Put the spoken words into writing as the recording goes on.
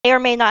may or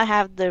may not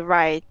have the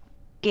right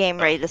game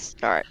ready to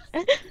start.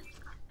 I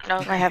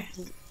have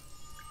Okay.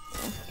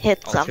 to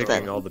hit I'm something.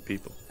 picking all the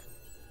people.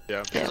 Yeah,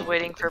 I'm Just picking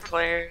waiting for people.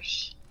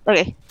 players.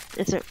 Okay,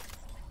 is it?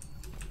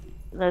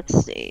 Let's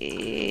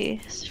see.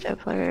 Show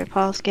player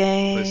pause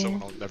Play someone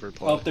game. I'll never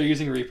play. Oh, they're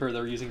using Reaper.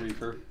 They're using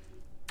Reaper.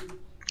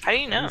 How do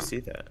you How do know? you see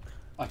that?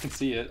 I can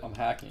see it. I'm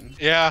hacking.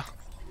 Yeah.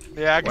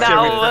 Yeah, I can Why see a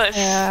am I- Reaper. No.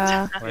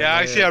 Yeah. Why Yeah,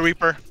 am I see a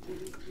Reaper.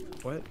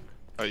 What?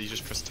 Oh, you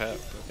just press tab.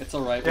 It's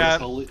alright. Yeah.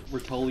 We're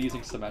totally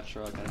using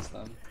Symmetra against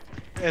them.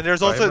 And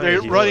there's Why also am I a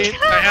they're healer? running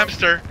a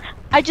hamster.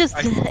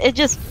 It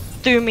just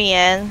threw me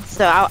in,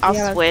 so I'll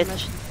Yeah, switch.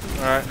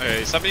 Alright.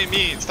 Hey, stop being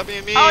mean! Stop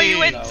being mean! Oh, you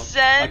went No.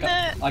 Zen?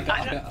 I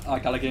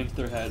gotta get into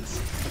their heads.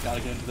 I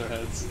gotta get into their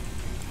heads.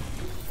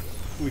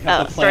 We Oh,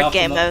 have the start playoffs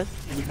game on the, mode.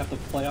 We have the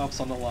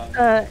playoffs on the line.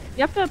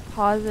 You have to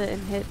pause it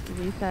and hit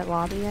reset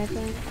lobby, I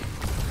think.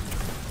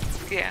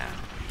 Yeah.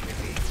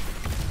 Maybe.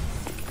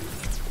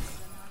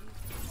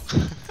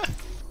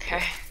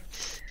 Okay.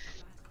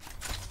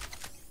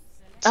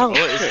 Oh,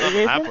 Samoa is it on the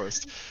is? map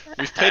list.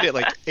 We've played it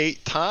like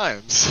 8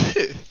 times.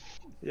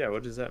 Yeah,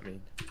 what does that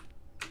mean?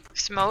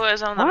 Samoa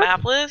is on the What?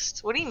 map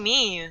list? What do you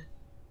mean?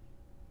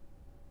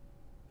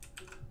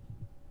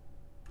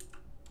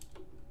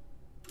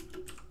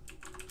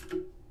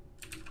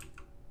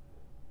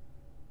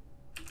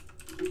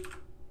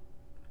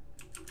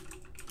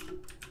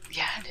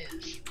 Yeah, it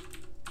is.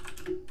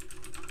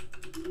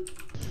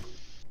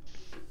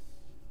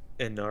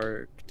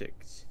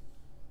 Antarctics.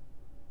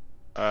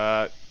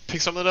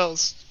 Pick something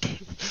else.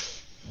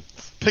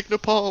 Pick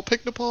Nepal.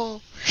 Pick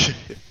Nepal.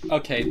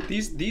 Okay,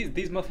 these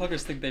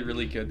motherfuckers think they're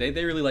really good. They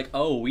really like.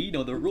 Oh, we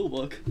know the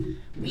rulebook.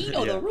 We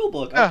know Yeah. the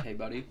rulebook. Yeah. Okay,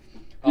 buddy.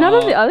 None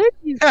of the other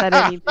teams said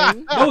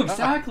anything. No,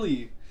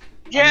 exactly.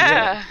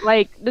 Yeah.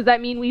 Like, does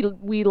that mean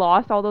we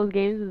lost all those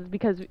games? Is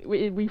because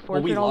we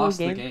forfeited all those lost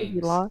the games? 'Cause We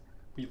games. lost.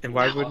 And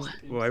why lost wouldn't the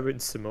games. why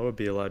wouldn't Samoa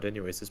be allowed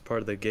anyways? It's part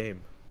of the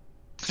game.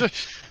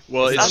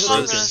 Well, That's it's what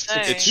I was just,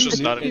 gonna say. it's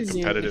just not It's-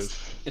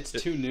 competitive. It's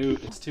too new.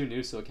 It's too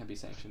new, so it can't be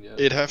sanctioned yet.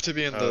 It'd have to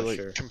be in the Oh, like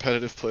sure.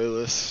 competitive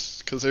playlist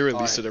because they release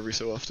Alright. it every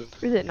so often.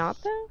 Is it not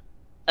though?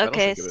 I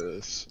Okay. don't think it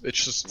is.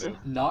 It's just new.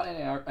 Not in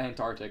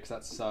Antarctic.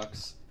 That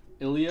sucks.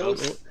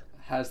 Ilios Oh.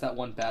 has that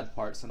one bad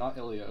part, so not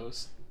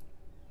Ilios.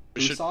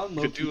 We should Busan, could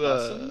low-key do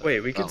Busan? Wait,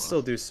 we can Oh.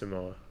 still do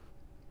Samoa.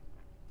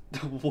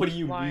 What do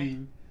you Why?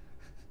 mean?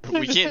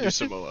 We can't do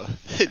Samoa.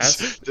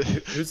 It's, Ask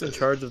who's in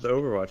charge of the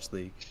Overwatch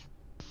League.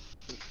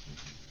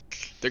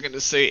 they're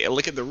gonna say,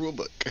 "Look at the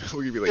rulebook."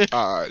 We're gonna be like,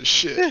 "Ah,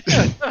 shit."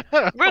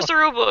 Where's the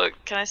rulebook?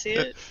 Can I see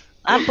it?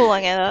 I'm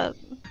pulling it up.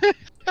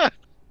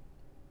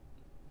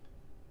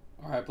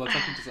 Alright, but let's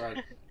have to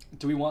decide.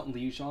 Do we want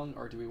Lijiang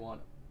or do we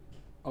want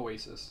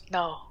Oasis?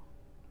 No.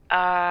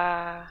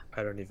 I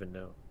don't even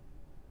know.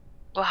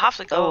 We'll have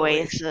to go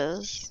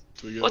Oasis.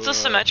 Do we go, What's a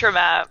Symmetra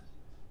map?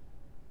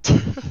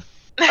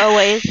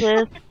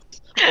 Oasis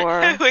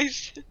or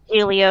Oasis.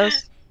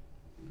 Helios.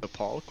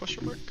 Nepal?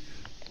 Question mark.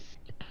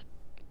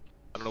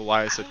 I don't know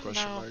why I said don't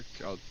question know.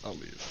 mark. I'll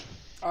leave.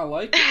 I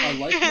like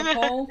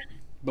Nepal,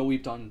 but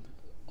we've done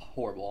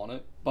horrible on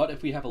it. But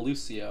if we have a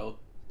Lucio,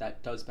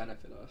 that does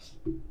benefit us.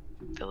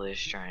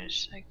 Village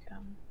Strange. Like,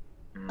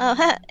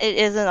 It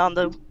isn't on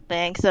the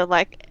bank, so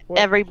like What?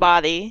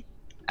 everybody.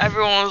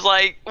 Everyone was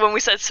like, when we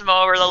said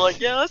Samoa, they're like,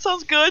 yeah, that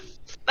sounds good.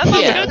 That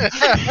sounds Yeah.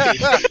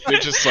 good. They're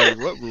just like,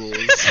 what rules?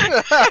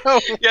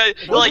 Yeah,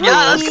 we're like,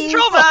 yeah, that's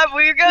control map.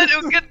 We're good.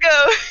 We're good to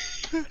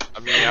go. I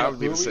mean, I would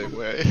be the same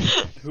way.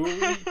 Who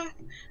are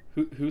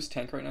we? Who's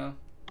tank right now?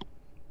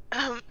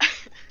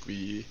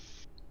 We.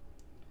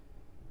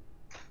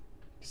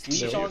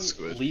 Lijiang,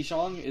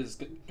 Lijiang is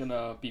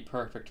gonna be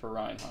perfect for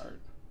Reinhardt.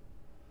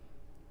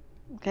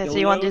 Okay, so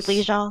you want to do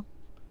Ilios? Lijiang?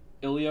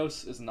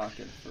 Ilios is not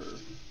good for.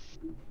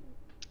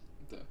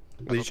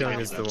 Lijiang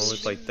is the one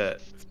with like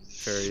that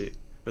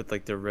with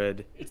like the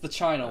red It's the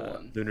China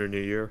one. Lunar New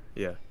Year.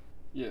 Yeah.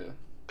 Yeah,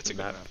 It's a The good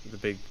map, map. the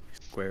big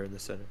square in the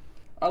center.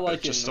 I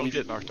like Just it. don't and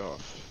get knocked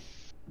off.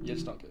 Yeah,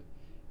 just don't get.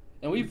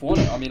 And we've won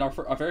it. I mean,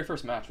 our very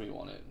first match we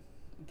won it.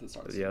 At the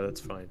start of the Yeah, season.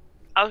 that's fine.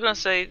 I was gonna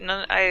say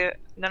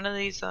none of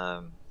these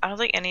I don't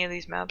think any of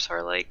these maps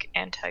are like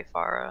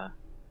anti-Pharah.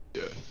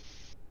 Yeah.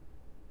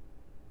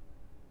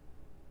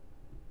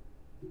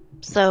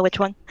 So which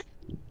one?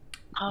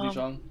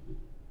 Lijiang.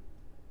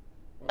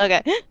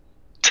 Okay.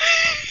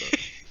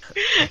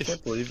 I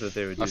can't believe that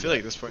they would do I feel that. like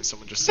at this point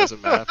someone just says a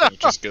map and it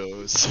just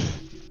goes.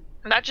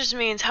 That just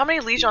means how many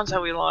Legions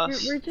have we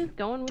lost? We're just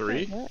going with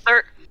Three?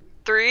 that.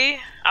 Three?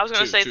 I was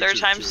gonna say third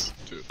times.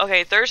 Two.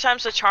 Okay, third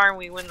time's the charm.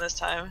 We win this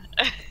time.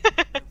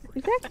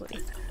 Exactly.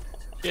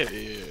 Yeah.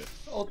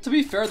 Well, to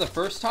be fair, the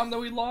first time that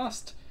we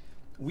lost,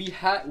 we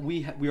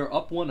were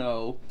up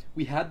 1-0.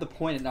 We had the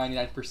point at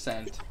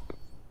 99%,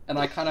 and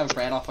I kind of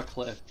ran off a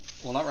cliff.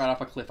 Well, not ran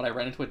off a cliff, but I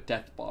ran into a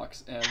death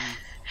box, and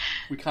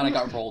we kind of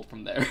got rolled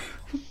from there.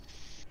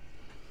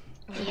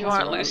 Did you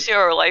want Lucio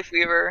or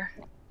Lifeweaver?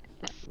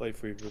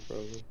 Life Weaver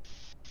probably.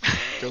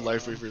 Go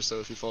Life Weaver, so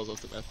if he falls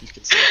off the map, you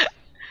can see.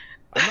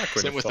 I'm not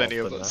going Same to with fall any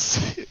off of the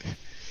us.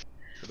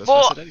 That's what I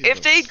Well, said anyway.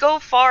 if they go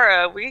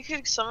far,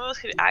 some of us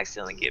could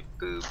accidentally get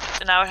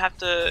booped, and I would have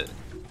to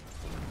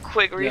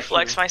quick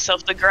reflex true.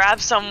 myself to grab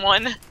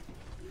someone.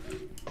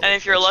 And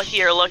if you're lucky,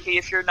 you're lucky.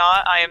 If you're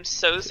not, I am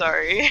so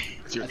sorry.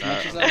 You're As not.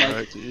 much as I'm I like-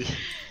 lucky.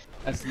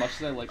 As much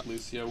as I like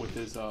Lucio with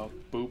his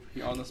boop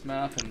here on this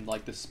map and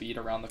like the speed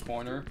around the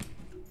corner,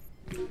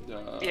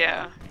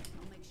 Yeah.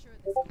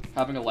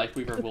 having a life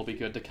weaver will be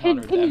good to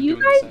counter Can them you doing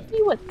the guys same.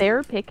 see what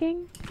they're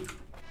picking?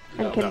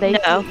 And No. can No. they see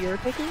No. what you're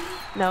picking?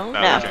 No?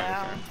 No, No. we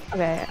can't.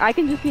 Okay, I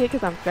can just see it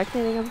because I'm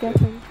spectating, I'm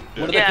guessing.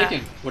 What are Yeah. they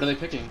picking? What are they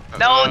picking?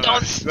 No,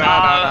 don't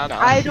stop.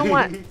 I don't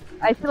want...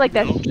 I feel like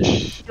that's...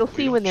 You'll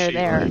see when they're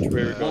there. Which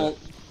way we going? Well,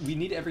 we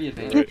need every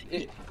advantage.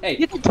 Hey,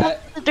 You can tell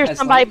that there's as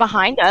somebody Lane-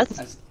 behind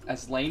us.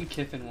 As Lane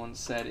Kiffin once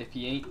said, if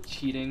you ain't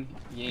cheating,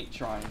 you ain't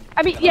trying.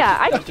 I mean, And yeah,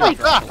 I that's just like...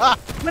 directional.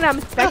 When I'm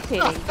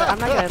spectating, but I'm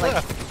not gonna,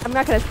 like... I'm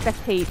not gonna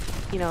spectate,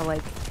 you know,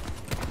 like...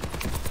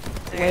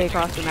 way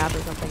across the map or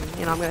something.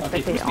 You know, I'm gonna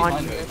Okay, who's spectate on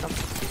behind you me? or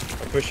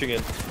something. I'm pushing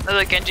in.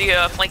 There's a Genji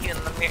flanking in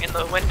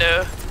the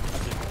window.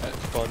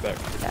 Falling back.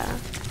 Yeah.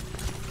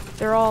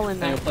 They're all in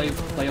Hey, that... play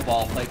a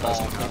ball, play ball,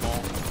 Awesome. play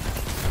ball.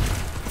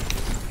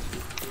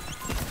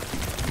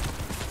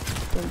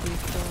 Genji's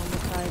still on the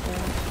side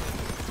there.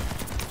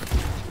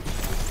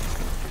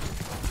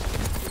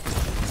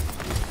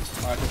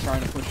 Alright, they're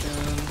trying to push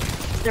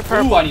in. They're Ooh,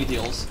 purple. I need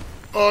heals.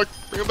 Oh,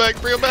 bring him back,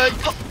 bring him back.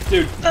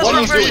 Dude, That's what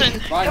are one you doing? person.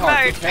 Come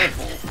Reinhardt, be back.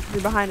 careful.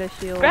 You're behind a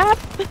shield. Grab.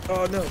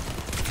 Oh no.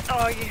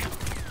 Oh yeah.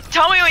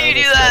 Tell me when I you do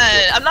almost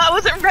that. I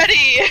wasn't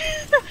ready.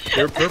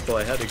 They're purple.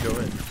 I had to go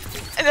in.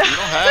 You don't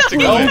have to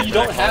go No, in. you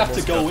don't I have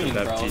to almost go got in, the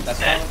bro. Baptiste. That's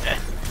how.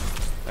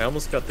 I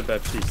almost got the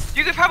Baptiste.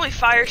 You could probably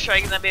fire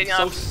strike and then maybe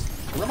So, not.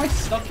 where am I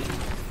stuck in?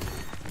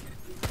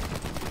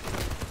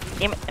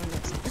 Damn it, I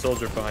missed.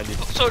 Soldier behind you.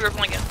 Soldier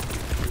flanking.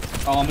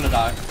 Oh, I'm gonna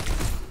die.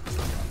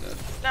 I'm dead.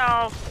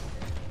 No.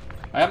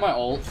 I have my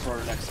ult for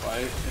our next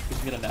fight. If we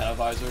can get a nano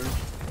visor.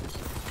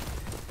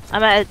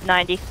 I'm at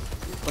 90.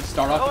 Let's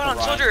start off Oh, with on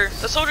the Ryan. soldier.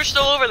 The soldier's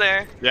still over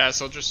there. Yeah,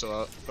 soldier's still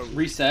out. Oh,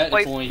 Reset.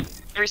 Wait. It's only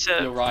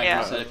Reset. yo Ryan. Yeah.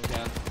 Reset if you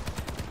can.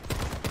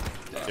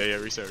 yeah,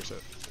 reset,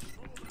 reset.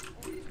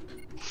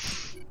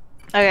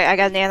 Okay, I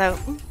got nano.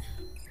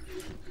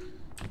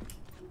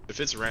 If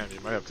it's Ram, you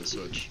might have to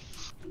switch.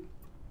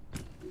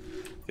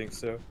 Think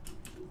so?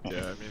 Yeah,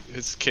 I mean,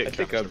 his kit. I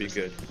think covers I'll be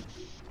good. everything.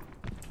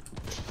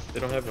 They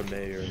don't have a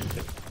May or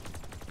anything.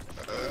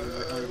 Are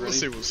you We'll ready?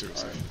 see, we'll see.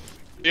 Alright.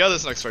 Yeah,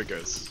 this next fight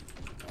goes.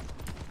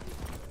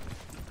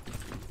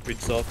 We'd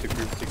solve the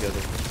group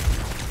together.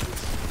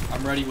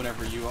 I'm ready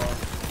whenever you are.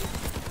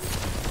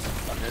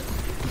 Okay.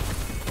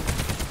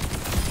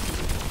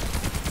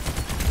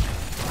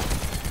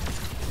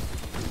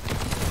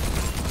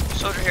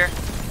 Soldier here.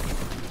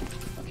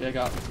 Okay, I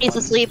got. He's 1,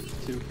 asleep.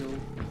 2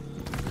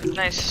 kills.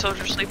 Nice.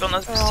 Soldier sleep on the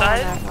They're all on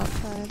side. that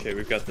outside. Okay,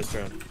 we've got this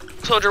round.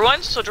 Soldier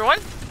one. Soldier one.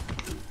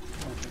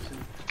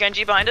 Okay,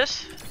 Genji behind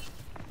us.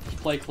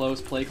 play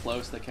close, play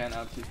close. They can't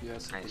have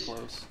DPS if Nice. we're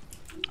close.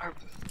 Or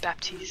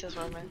Baptiste, that's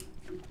what I meant.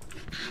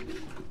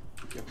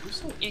 Yo, who's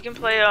so You can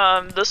play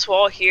this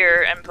wall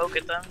here and poke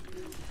at them.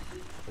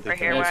 I think Right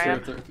here I'm- where I sure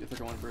am. if they're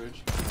going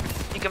bridge.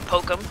 You can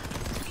poke them.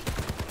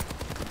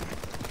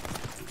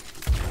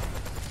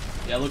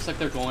 Yeah, it looks like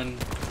they're going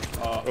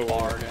Oh.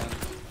 far again.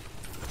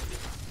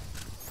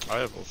 I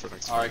have ult for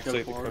next Alright, Looks go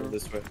like they're coming forward.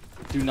 this way.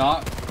 Do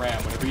not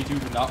ram. Whatever you do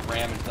not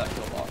ram into that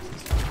kill box.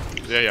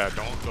 fight. Yeah,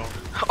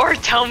 don't. Or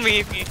tell me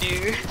if you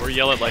do. Or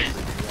yell at like.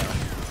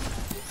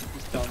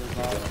 Just tell them there's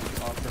not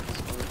on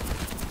purpose for it.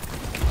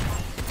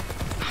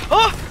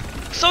 Oh!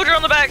 Soldier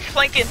on the back,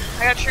 flanking.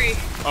 I got tree.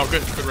 Oh,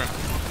 good Ram.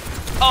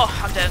 Oh,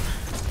 I'm dead.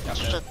 Yeah,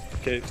 I'm dead.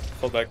 Okay,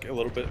 pull back a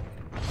little bit.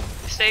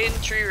 Stay in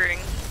tree ring.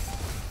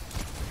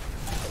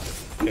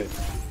 Okay,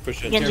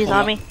 push in. Genji's Careful, on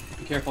y'all- me.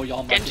 Be careful,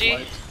 y'all might Genji. get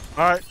wiped.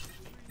 Alright.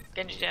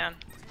 Genji down.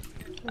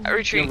 I Yeah,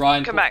 retreat.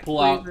 Ryan, Come back. pull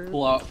out,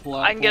 pull out, pull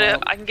out. I can get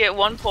it. I can get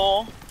one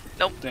pull.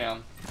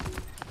 Damn.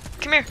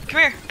 Come here.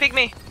 Pig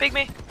me.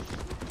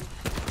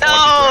 No!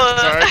 Oh,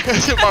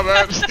 sorry. My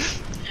bad.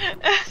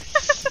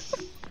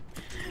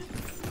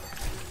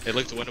 It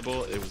looked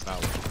winnable. It was not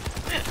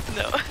winnable.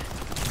 No.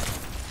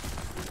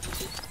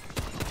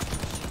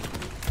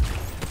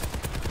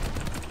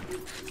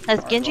 Has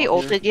Alright, Genji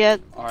well, here- ulted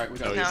yet? Alright, we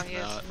got No, No, he's he's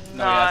not.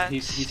 No, not. yeah,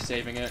 he's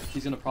saving it.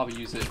 He's gonna probably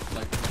use it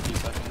like in a few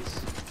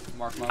seconds.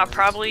 Mark my I'll words.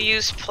 probably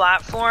use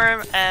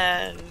platform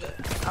and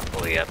I'll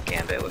fully up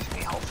Gambit with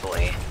me,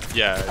 hopefully.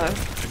 Yeah.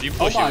 If you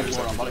push, Oh my it was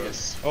lord, up I'm about to to get.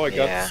 us. Oh, I got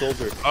Yeah. the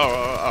soldier.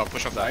 Oh,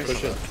 push off that.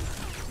 Push in.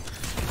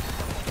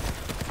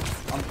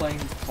 I'm playing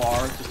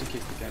far just in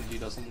case the Genji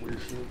does some weird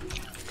shit.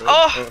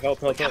 Oh! Oh,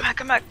 help.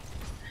 Come back.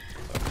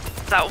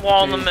 That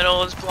wall in the Dude.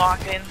 middle is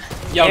blocking.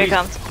 Yo, Here it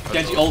he's- comes.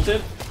 Genji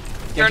ulted.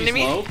 You're Genji's under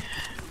me? low.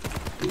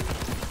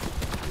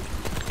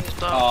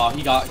 He's low. Oh,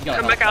 he got.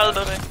 Come back out of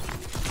the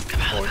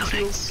building.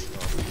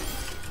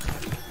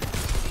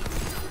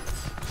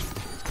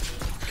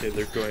 Okay,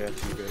 they're going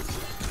after you guys.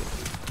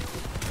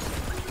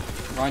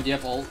 Ryan, do you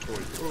have ult?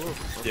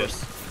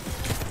 Yes.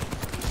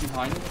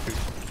 Behind him.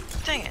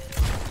 Dang it.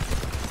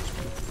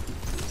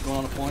 He's going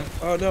on a point.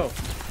 Oh no.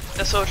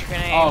 The soldier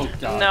grenade. Oh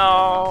god.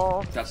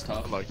 No. That's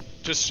tough. I'm like,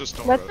 just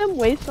don't Let run. them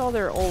waste all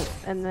their ult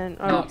and then.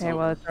 Oh, No, it's okay,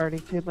 well over. it's already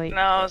too late.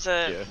 No, is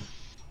it? Yeah.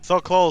 So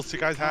close, you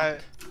guys had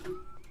it.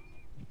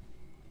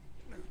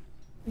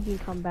 You can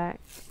come back.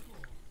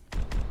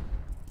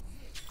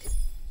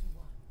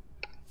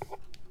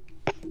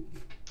 I'm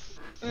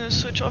gonna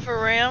switch off a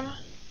ram.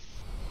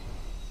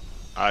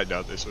 I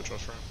doubt they switch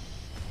off from.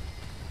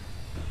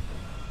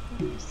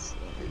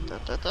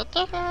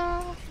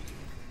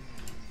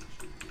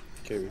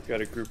 Okay, we've got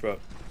to group up.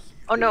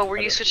 Oh no, were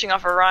you switching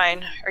off a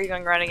Rhine? Are you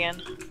going Rhine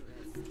again?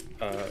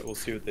 We'll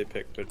see what they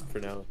pick, but for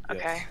now, yes.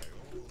 Okay.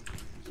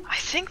 I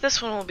think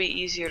this one will be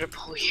easier to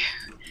pull you.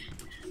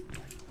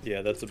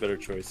 Yeah, that's a better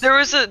choice. There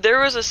was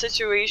a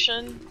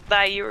situation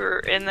that you were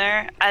in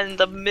there, and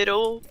the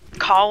middle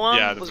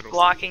column was middle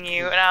blocking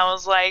you, and I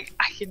was like,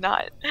 I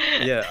cannot.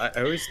 Yeah,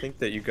 I always think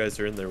that you guys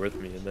are in there with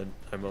me, and then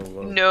I'm all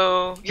alone.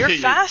 No, you're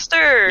Yeah,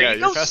 faster. yeah, you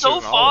you're go faster so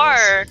than all of us.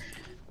 far,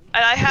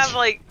 and I have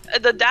like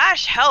the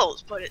dash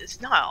helps, but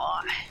it's not a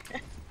lot.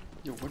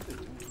 Yo, what are they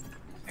doing?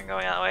 You're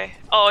going that way.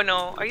 Oh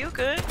no, are you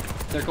good?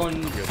 They're going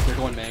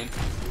main.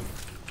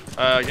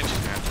 Against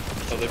you, man.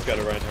 Oh, they've got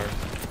a Reinhardt.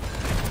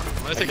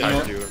 I'm gonna take You know Iron.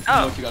 what- do you it. know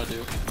Oh. what you gotta do.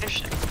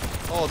 Interesting.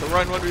 Oh, the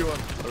Ryan 1v1.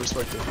 I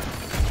respect it.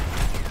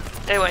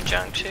 They went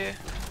junk too.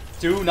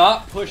 Do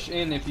not push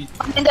in if you.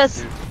 Behind us.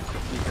 Dude,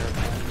 be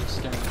careful. You're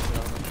scaring the shit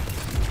out of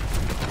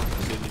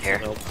them. They need Here.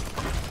 some help.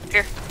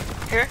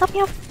 Here. Help me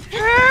out.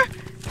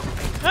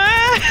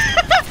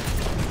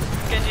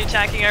 Genji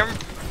attacking our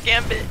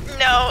gambit.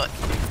 No.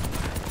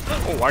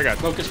 Oh, I got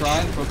Focus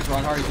Ryan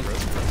hard. You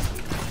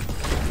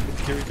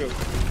can... Here we go.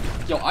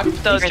 Yo, I'm.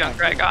 Those facing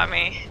Junkrat him. got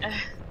me.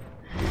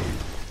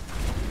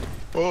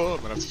 Oh, I'm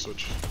gonna have to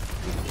switch.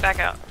 Back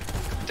out.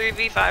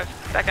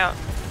 3v5. Back out.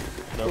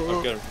 No,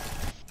 I've got him.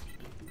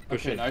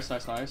 Push Okay, in. nice.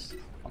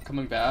 I'm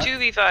coming back.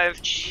 2v5.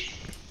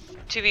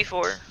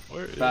 2v4.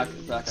 Where is... Back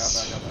out.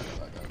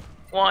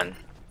 1.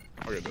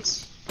 Look at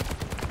this.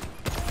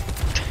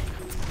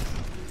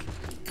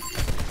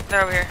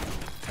 They're over here.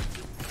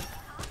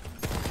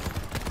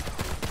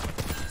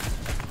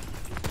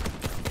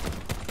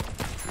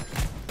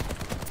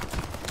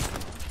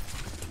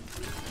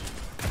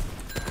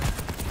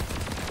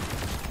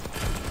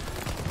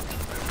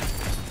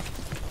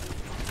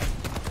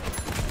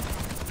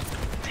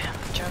 Damn,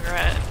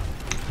 Junkrat.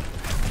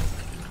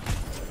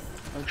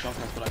 No jump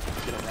us, but I can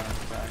get around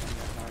the back.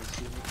 And now I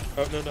see him.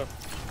 Oh, no.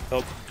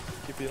 Help.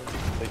 Keep healing.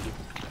 Thank you.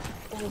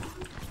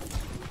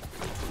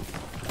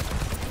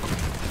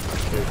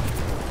 Okay.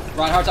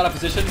 Reinhardt's out of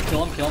position.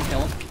 Kill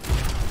him.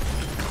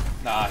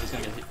 Nah, he's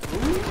gonna get hit.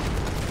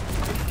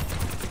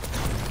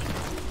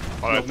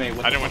 Oh, Yo, mate,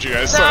 what I the didn't want fuck? you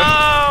guys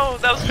No!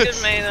 That was a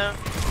good May though.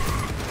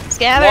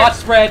 Scatter. Watch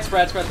spread.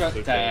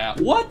 Okay.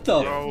 Damn. What the?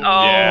 Oh,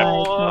 yeah.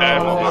 Oh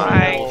That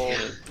my. bullshit.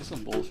 This is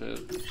some bullshit.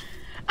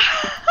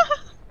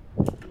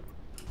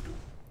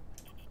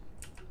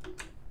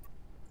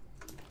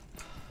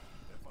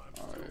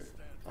 Alright.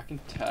 I can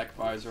tack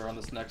visor on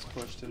this next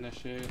push to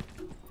initiate.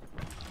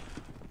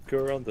 Go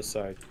around the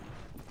side.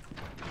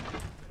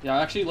 Yeah,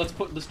 actually, let's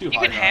do You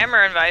high can ground. hammer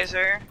and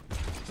visor.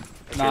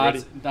 Nah,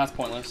 ready? that's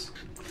pointless.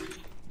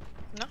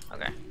 No?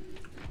 Okay.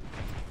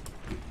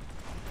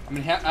 I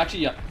mean,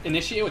 actually, yeah.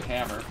 Initiate with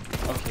hammer.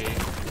 Okay.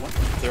 What?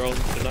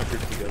 They're not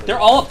grouped together. They're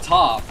all up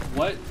top.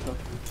 What? The...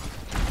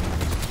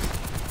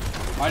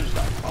 I just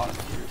got caught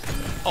here.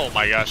 Oh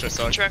my gosh, I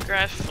saw it.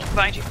 Junkrat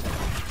behind you.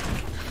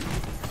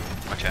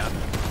 Watch out.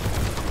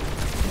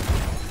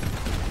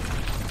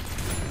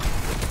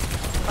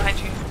 Behind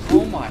you.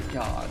 Oh my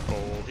god.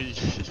 Oh, he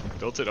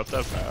built it up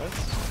that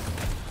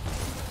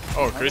fast?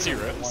 Oh, crazy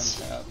One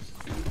res. tap.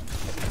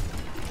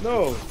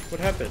 No!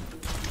 What happened?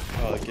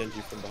 Oh,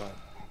 Genji from behind.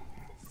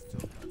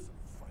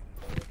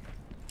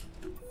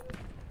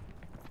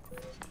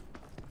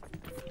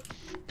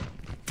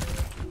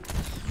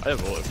 I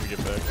have ult if we get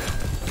back.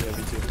 Yeah,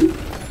 me too.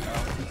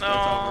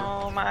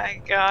 Oh my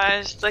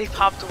gosh, they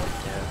popped a window.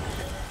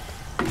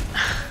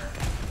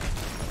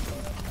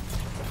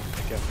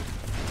 Okay.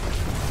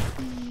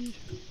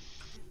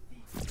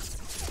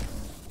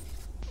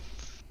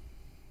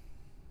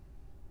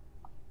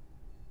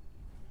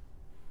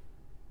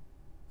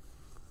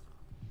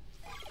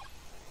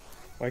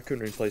 Why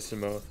couldn't we play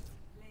Samoa?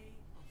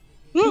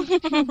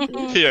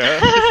 Yeah,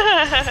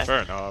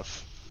 fair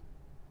enough.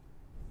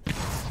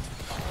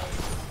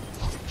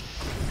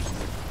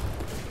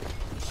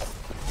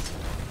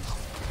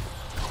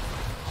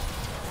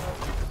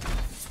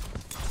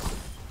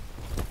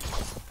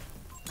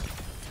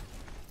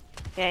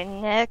 Okay,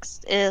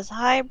 next is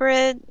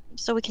hybrid.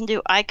 So we can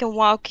do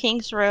Iconwall,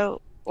 King's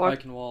Row, or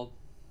Eichenwald.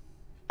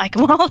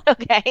 Iconwall.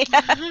 Okay.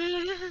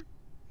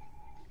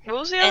 What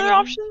was the other And-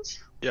 options?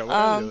 Yeah, what are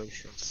the Um, other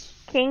options?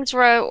 King's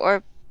Row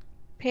or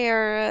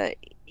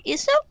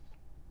Paraiso?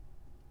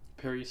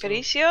 Paraiso.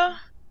 Galicia?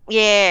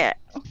 Yeah.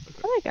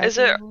 I like Is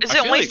it Iconwall. is I it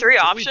feel only like 3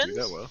 didn't we options? do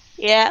that well?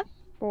 Yeah.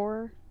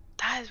 4.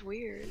 That is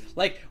weird.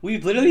 Like,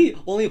 we've literally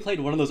only played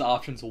one of those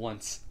options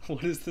once.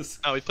 What is this?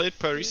 No, we played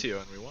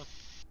Paraiso and we won.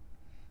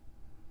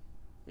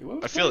 Wait, what I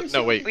was feel that?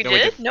 no wait. We no, did? We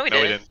didn't. No, we We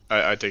didn't. didn't.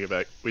 I take it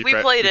back. We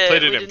played it.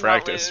 Played We it in did not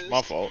practice. lose.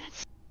 My fault.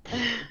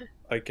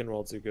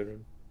 Eichenwald's a good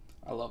one.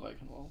 I love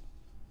Eichenwald.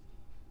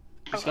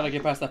 You just gotta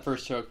get past that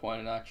first choke point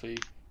and actually,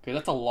 because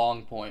that's a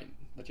long point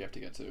that you have to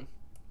get to.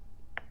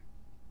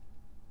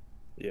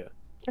 Yeah,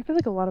 I feel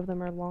like a lot of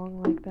them are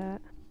long like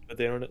that. but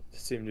they don't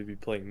seem to be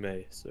playing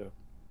May, so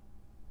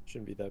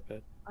shouldn't be that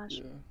bad.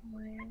 Yeah.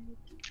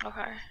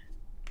 Okay.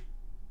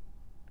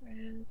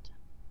 Red.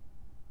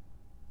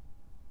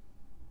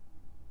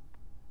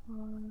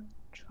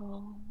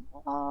 Control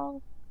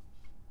all.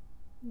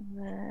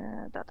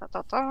 Map.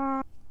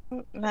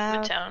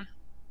 Midtown.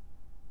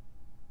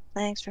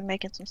 Thanks for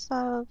making some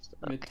subs.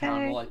 Midtown, Okay.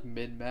 more like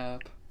mid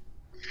map.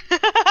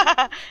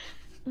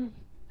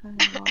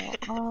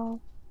 All.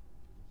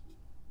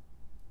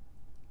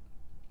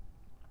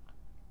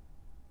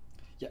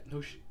 Yeah,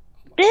 no shit.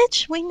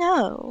 Bitch, we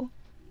know.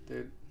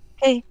 Dude.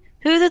 Hey,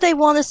 who do they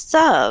want to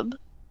sub?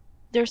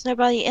 There's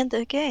nobody in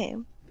the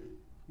game.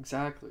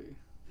 Exactly.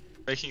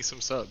 Making some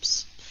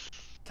subs.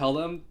 Tell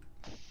them.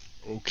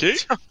 Okay.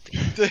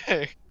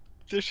 Dang.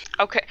 There's...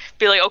 Okay.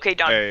 Be like, okay,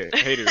 done. Hey,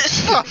 haters.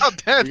 Oh,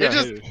 damn, We they got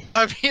just. haters.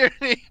 I'm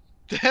hearing.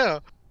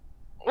 Damn.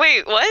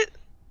 Wait, what?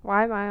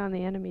 Why am I on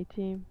the enemy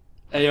team?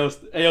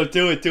 Ayo,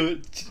 do it.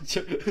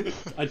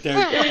 I dare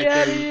you. Get me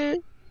out of here.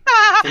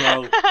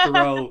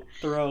 Throw.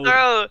 Throw.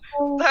 I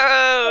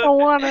Throw. don't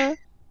wanna.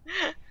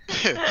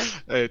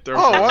 Hey, throw.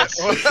 Oh, for what? us.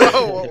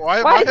 Why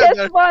am Why I is in that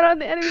there? spot on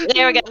the enemy team?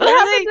 There we go. What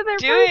happened to What are their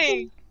they person?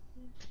 doing?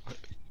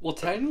 Well,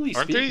 technically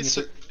Aren't speaking, they? if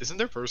they're- Isn't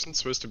their person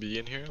supposed to be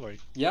in here? Like,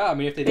 yeah, I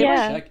mean, if they didn't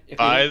Yeah. check, if they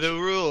by didn't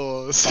the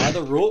rules. by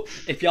the rule,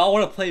 if y'all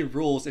want to play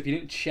rules, if you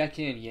didn't check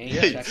in, you ain't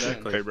Yeah, checked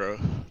exactly. Okay, bro. You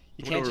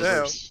What can't over just.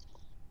 rules?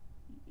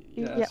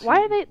 Yeah, why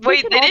are they?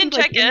 Wait, should they all be, didn't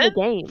like, check in in?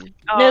 the game.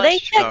 Oh, No, they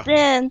that's true. checked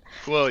in.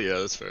 Well, yeah,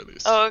 that's fair at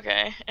least. Oh,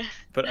 okay.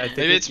 But I think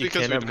Maybe it's you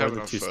because can't we have don't more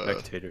have than 2 enough,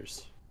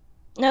 spectators.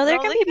 No, there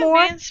No, can they be could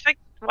more.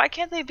 Why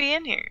can't they be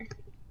in here?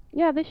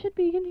 Yeah, they should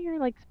be in here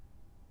like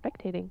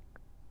spectating.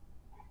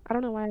 I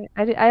don't know why.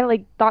 I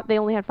like thought they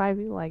only had 5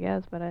 people, I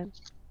guess, but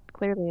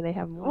clearly they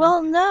have more.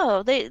 Well,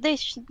 no, they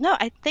should. No,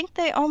 I think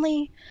they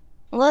only,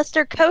 unless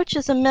their coach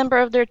is a member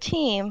of their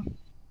team.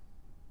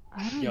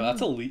 I don't Yo, know.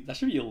 that's illegal. That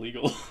should be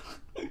illegal.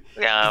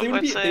 Yeah, I they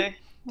would wouldn't be. say.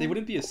 They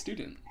wouldn't be a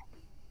student.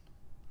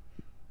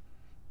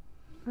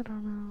 I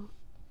don't know.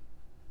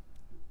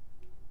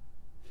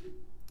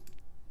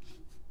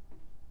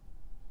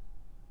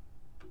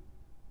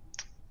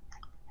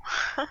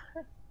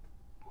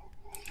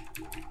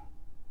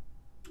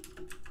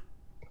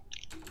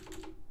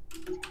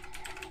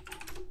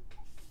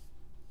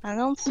 I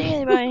don't see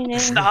anybody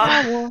named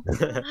Stop.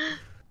 Trouble.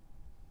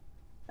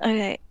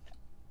 Okay.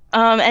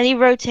 Any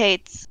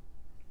rotates?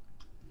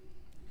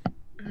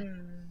 I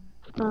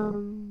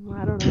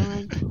don't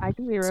know. I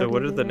can be So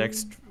what are rotating the in.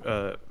 next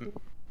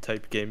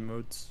type game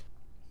modes?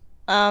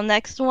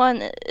 Next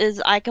one is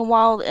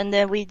Eichenwald, and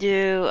then we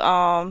do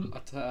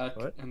Attack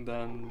What? and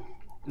then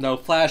no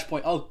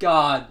flashpoint. Oh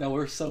god, no,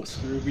 we're so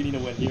screwed. We need to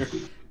win here.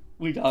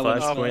 We got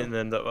Flashpoint, and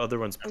then the other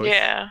one's push.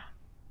 Yeah.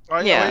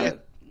 Why- Yeah. why-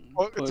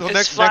 oh, Push. so It's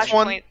next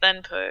flashpoint, one.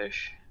 then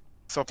push.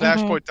 So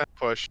flashpoint then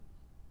push.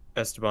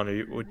 Esteban,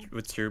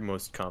 what's your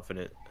most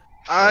confident?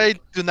 I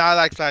do not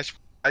like flash.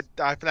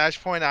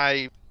 Flashpoint.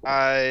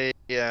 I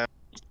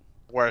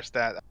worst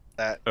at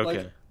that. Okay.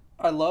 Like,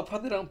 I love how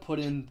they don't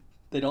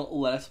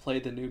let us play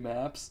the new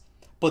maps,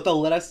 but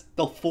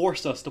they'll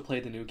force us to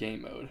play the new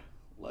game mode.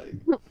 Like,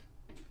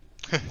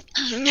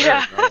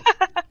 Yeah.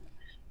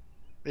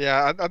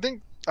 Yeah, I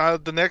think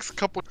the next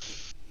couple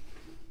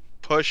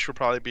push will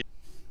probably be.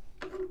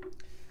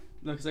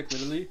 no, because like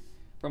literally,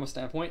 from a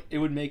standpoint, it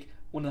would make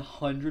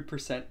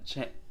 100%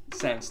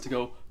 sense to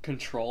go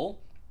control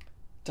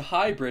to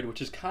hybrid,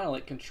 which is kind of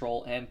like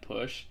control and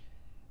push,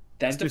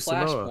 then Let's to do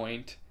Samoa.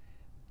 flashpoint,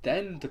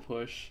 then to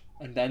push,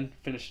 and then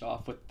finish it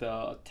off with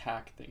the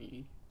attack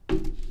thingy.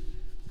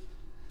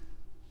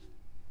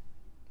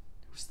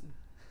 Who's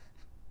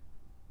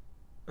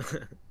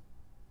the...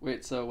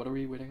 Wait, so what are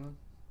we waiting on?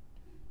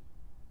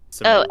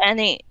 oh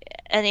any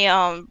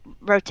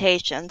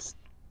rotations.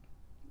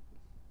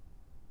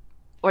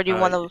 Or do you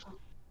want to?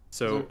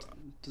 So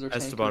Does our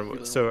tank Esteban,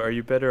 feel so are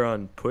you better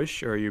on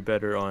push or are you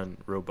better on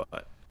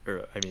robot?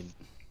 Or I mean,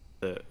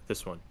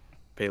 this one,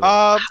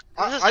 payload.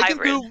 This is I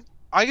hybrid.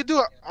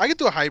 can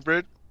do a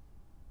hybrid.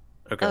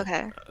 Okay.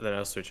 Okay. Then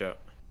I'll switch out.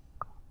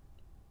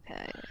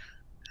 Okay.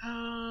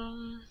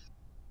 Um.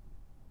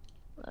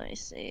 Let me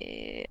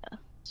see.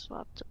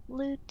 Swap to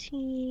blue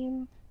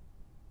team.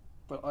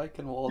 But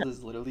Eichenwald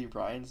is literally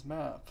Ryan's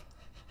map.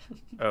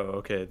 Oh,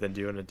 okay. Then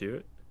do you want to do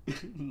it?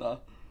 Nah.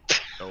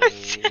 No.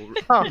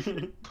 Huh.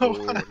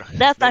 No.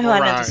 That's not who I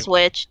meant Right. to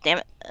switch. Damn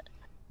it.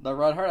 The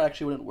Reinhardt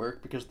actually wouldn't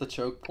work because the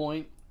choke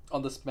point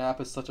on this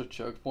map is such a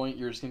choke point.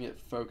 You're just gonna get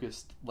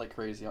focused like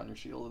crazy on your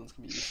shield, and it's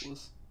gonna be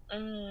useless.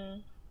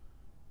 Mm.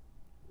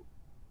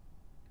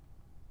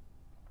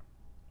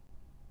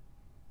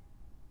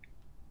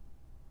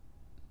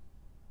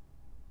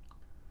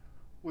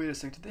 Wait a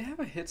second. Did they have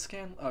a hit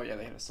scan? Oh yeah,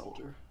 they had a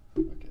soldier.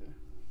 Okay.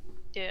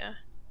 Yeah.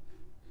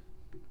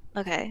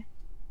 Okay.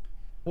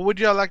 What would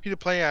you like me to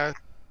play as?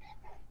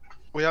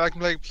 Would you like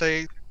me to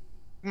play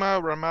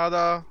Sigma,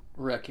 Ramada?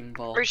 Wrecking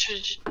ball.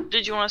 Richard,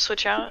 did you want to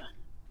switch out?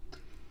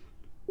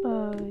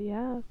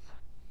 Yeah.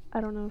 I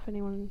don't know if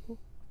anyone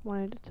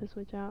wanted to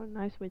switch out and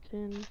I switch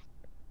in.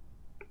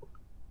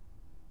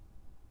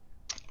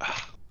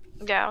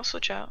 Yeah, I'll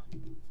switch out.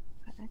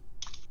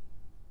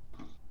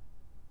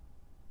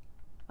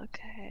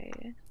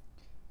 Okay.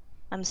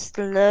 I'm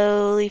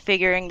slowly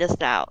figuring this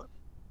out.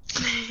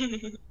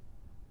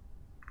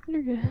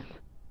 You're good.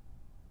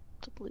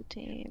 The blue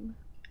team.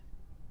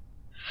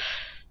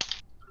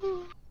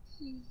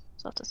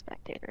 Self to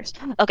spectators.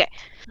 Okay.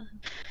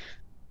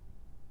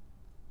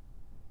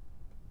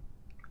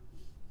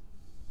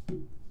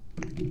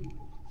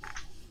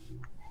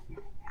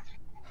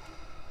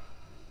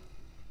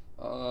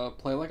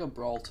 Play like a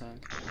brawl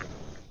tank.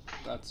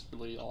 That's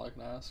really all I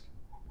can ask.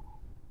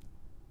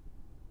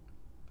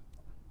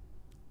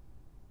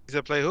 Is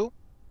it play who?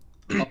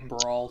 A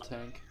brawl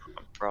tank.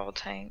 Brawl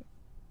tank.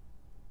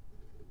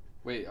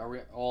 Wait, are we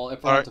all?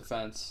 If we're Alright. on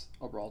defense,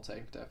 a brawl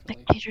tank definitely.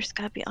 Spectators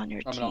gotta be on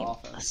your I'm team. on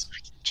offense. Let's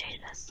fucking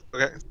Jesus.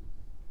 Okay. I'm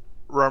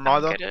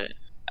Ramada. good at it.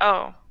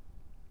 Oh.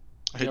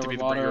 I hate Yeah, to be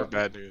the bringer Ramada- of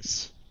bad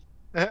news.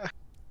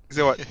 Is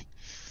it what?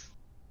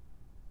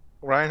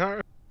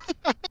 Reinhardt?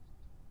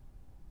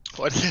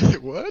 What?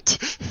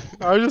 What?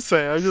 I was just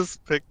saying. I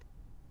just picked.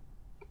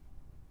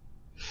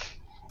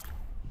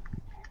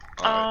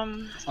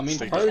 Alright. I mean,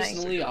 Stay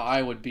personally,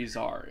 I would be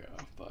Zarya,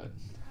 but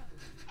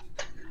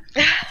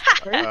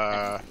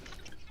Yeah.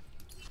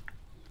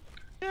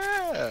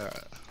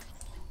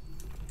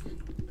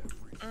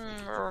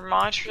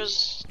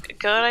 Ramantra's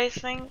good, I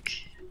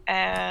think.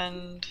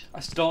 And I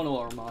still don't know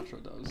what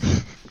Ramantra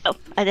does. Oh,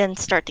 I didn't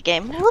start the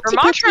game. What's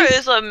Ramantra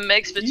is a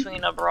mix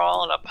between a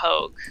brawl and a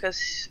poke,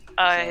 because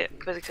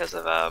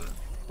of But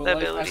the like, I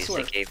abilities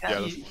swear, they gave Yeah,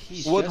 him.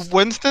 he's Would just,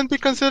 Winston be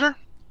considered?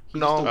 he's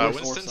No. just the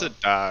worst Winston's Orsa.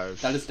 a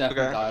dive. That is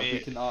definitely Okay. dive. I mean, We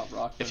cannot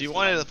rock. If you Winston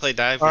wanted on. to play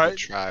dive, we Alright, could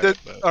try Did,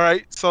 it.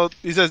 Alright, so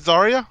you said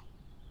Zarya?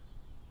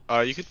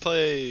 But, you could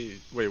play.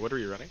 Wait, what are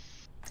you running?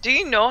 Do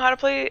you know how to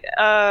play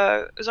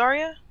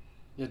Zarya?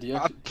 Yeah, do you I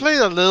actually, played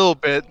a little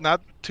bit,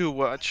 not too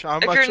much.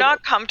 I'm If you're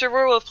not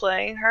comfortable with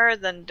playing her,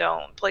 then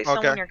don't. Play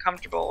someone Okay. you're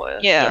comfortable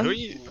with. Yeah. Who are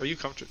you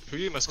comfortable? Who are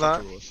you most Nah.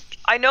 comfortable with?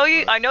 I know you.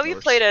 Alright, I know you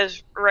works. played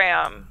as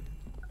Ram.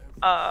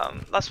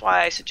 That's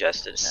why I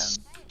suggested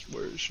him.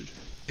 Where is she?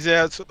 Is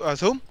it as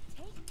whom?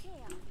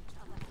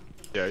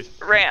 Yeah,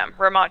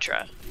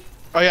 Ramantra.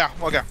 Oh yeah,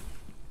 okay.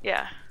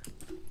 Yeah.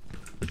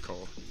 good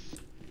call.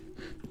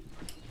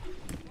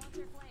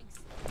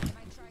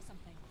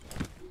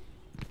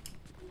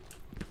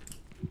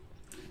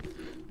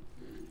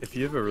 If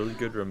you have a really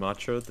good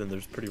Ramatra, then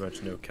there's pretty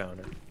much no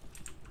counter.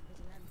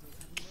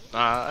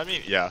 I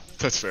mean, yeah,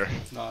 that's fair.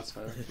 no, it's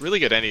fair. Really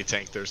good any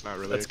tank, there's not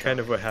really. That's a kind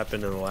of counter. what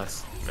happened in the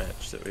last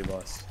match that we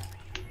lost.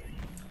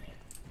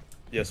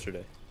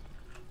 Yesterday.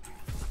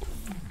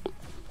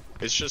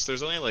 It's just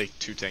there's only like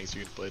 2 tanks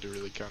you can play to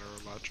really counter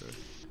Ramatra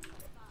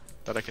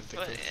that I can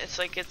think But of. it's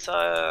like it's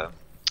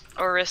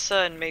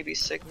Orisa and maybe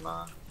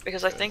Sigma,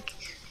 because I think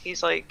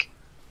he's like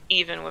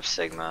even with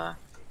Sigma.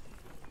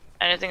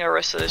 And I think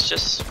Orisa is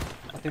just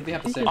I think they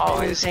have the same. Oh,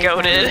 always same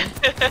goated.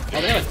 Oh,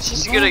 they have a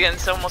She's team? good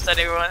against almost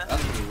anyone.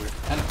 That's really weird.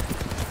 And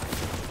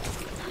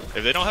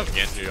If they don't have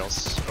Genji, I'll.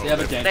 they have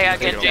a Genji. They got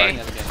take it all Genji. back, they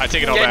have a Genji. I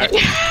take it all back.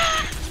 Genji.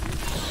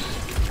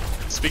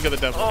 Speak of the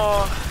devil.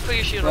 Oh, put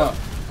your shield Bro, up.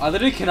 I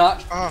literally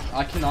cannot. Oh.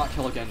 I cannot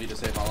kill a Genji to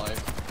save my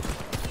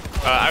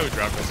life. I would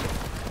drop this one.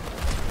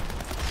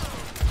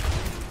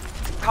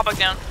 Hop back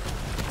down.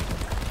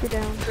 You're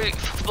down.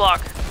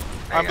 Block.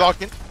 There I'm you go.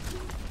 blocking.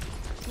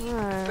 Put your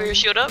Alright.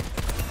 shield up.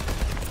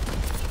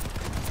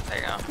 There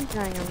you go. Keep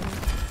trying on.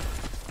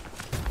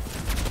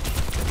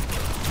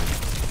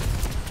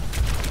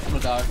 I'm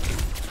gonna die.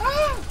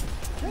 Ah!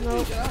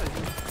 Nope. Get out of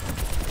here.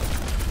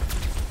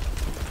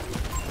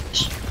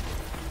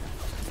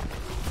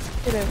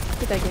 Get out.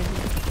 Get that game.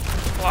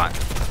 Block.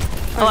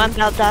 Oh, I'm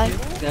about to die.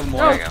 They have Oh,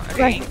 more. There you go. I'm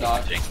Okay. gonna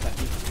die. Thank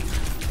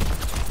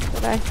you.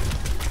 Did I?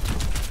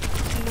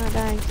 I'm not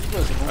dying.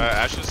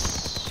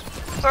 Ashes.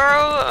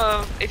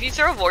 Throw. If you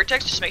throw a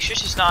vortex, just make sure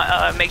she's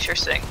not. Make sure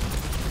sing.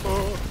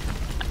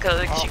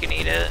 Because she can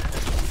eat it.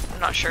 I'm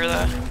not sure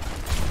though.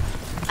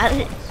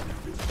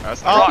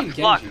 That's Oh. not. Fucking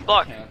block, Genji,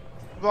 block. I can't.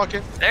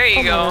 Blocking. There you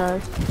Oh go. my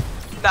gosh.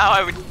 Now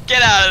I would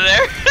get out of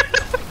there.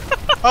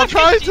 I'm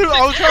trying to.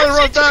 I was trying to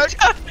run back.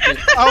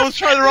 I was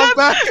trying to run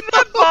back.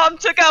 That bomb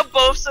took out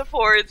both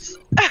supports.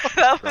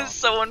 That was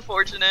so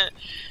unfortunate.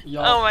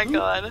 Yo, Oh my who-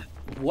 god.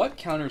 What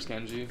counters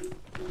Genji?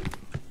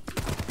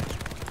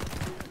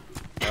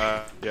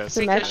 Yes.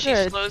 Because she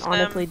Symmetra slows them.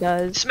 honestly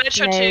does.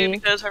 Symmetra May, too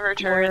because of her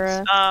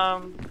turrets.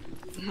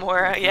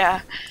 Moira,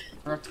 yeah.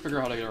 I have to figure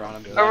out how to get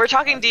around him. Or we're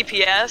talking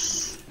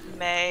DPS.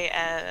 May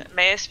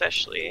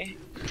especially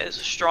is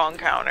a strong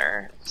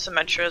counter.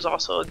 Symmetra is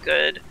also a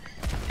good,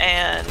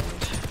 and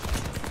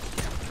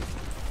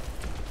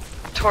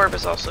Torb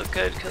is also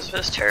good because of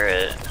his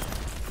turret.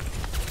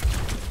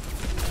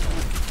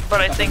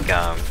 But I think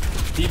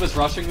Diva's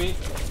rushing me.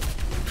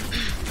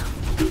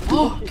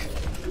 Fuck!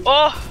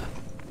 oh,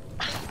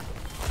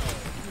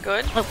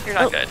 Good? Oh, You're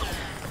not oh. good.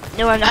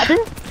 No, I'm not. Can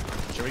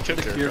we kill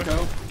The Kiriko?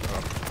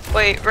 Kiriko.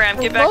 Wait, Ram,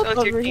 get They're back both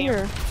with your over team.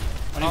 here.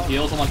 I need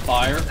heals. I'm on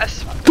fire.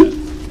 That's-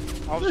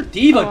 What's our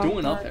diva Oh,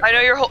 doing up there? I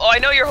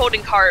know you're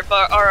holding cart,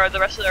 but the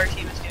rest of our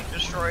team is getting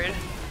destroyed.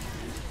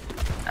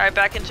 Alright,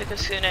 back into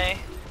Kasune.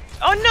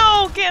 Oh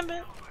no,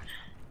 Gambit!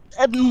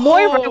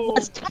 Moira Oh.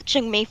 was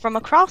touching me from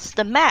across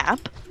the map.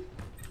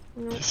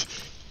 But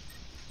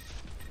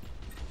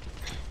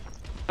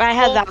I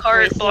have Hold that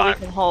card, so we block.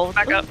 can hold.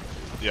 Back up.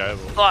 Yeah, I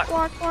will. Block.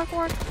 Walk.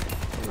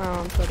 No,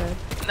 I'm so dead.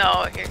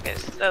 No, here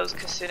guys. That was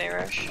Kasune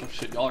rush. Oh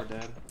shit, y'all are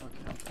dead. Okay,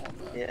 I'm falling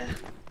back. Yeah.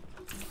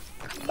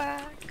 Come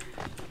back.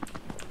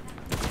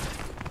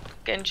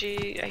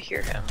 Genji, I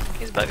hear him.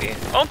 He's above you.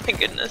 Oh my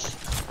goodness.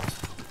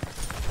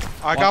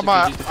 I got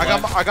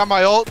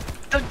my ult.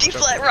 No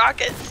deflect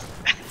rockets!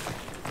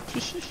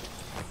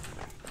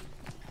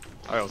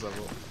 I also have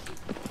ult.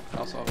 I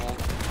also have ult.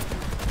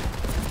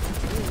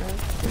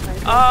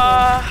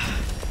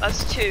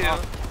 That's two.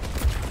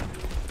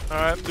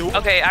 Alright.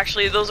 Okay,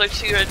 actually, those are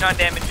two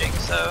non-damaging,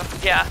 so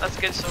yeah, that's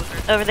good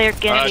soldier. Over there,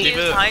 Genji.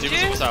 Diva- behind Diva's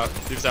you? almost out.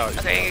 Diva's out.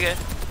 Okay, you're good.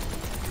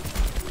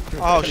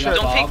 Oh shit.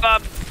 Don't peek,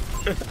 Bob.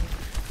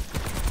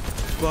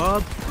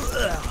 Bob.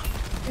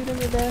 Shoot him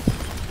to death.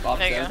 Bob's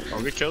There you dead.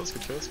 Oh, good kills,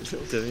 good kills, good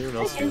kills. Did anyone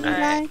else do Didn't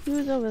that? he die? He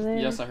was over there.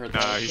 Yes, I heard Nah,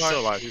 that. he's still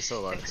alive, he's still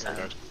alive. Think so. Oh,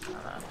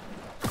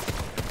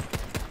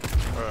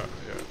 God.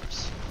 Yeah,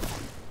 nice.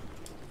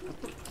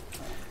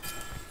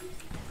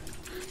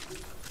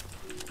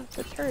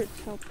 The turrets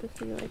help to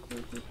see like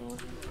where people are.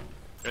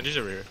 Genji's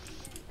over here.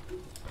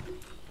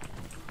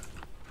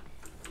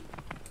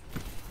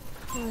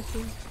 Oh, I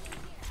see.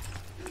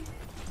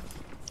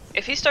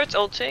 If he starts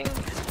ulting,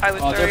 I would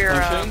throw They're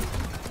your pushing.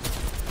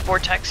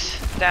 vortex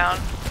down.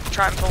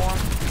 Try and pull him.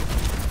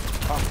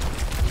 Oh,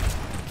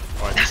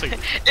 I just like.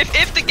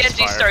 If the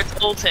Genji Fire.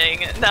 starts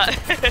ulting, not.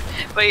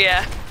 But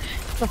yeah.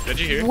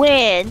 Genji here.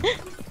 Win. You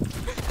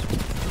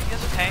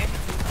guys okay?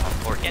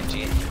 Oh, poor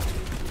Genji.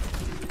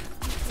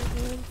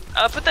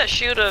 Put that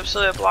shield up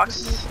so it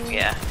blocks.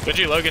 Yeah.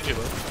 Genji low, Genji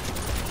low.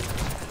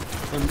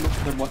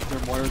 Their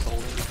Moira's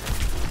holding.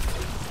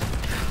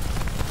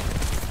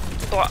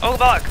 Oh,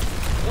 block.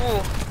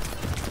 Ooh.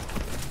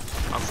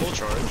 I'm full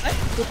charge.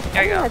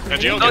 There you go.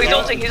 Genji ult, Oh, he's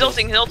Genji ulting. He's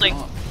ulting. He's ulting.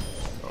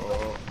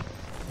 Oh.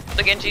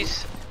 The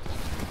Genji's.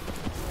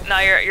 Nah,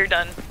 you're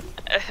done.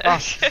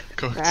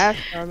 Cooked. Fast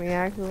for me,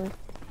 actually.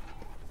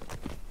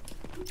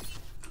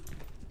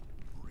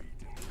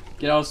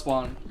 Get out of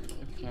spawn if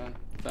you can.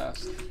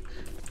 Fast.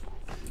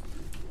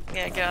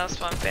 Yeah, get out of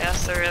spawn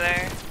fast over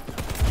there.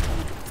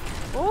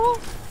 Oh.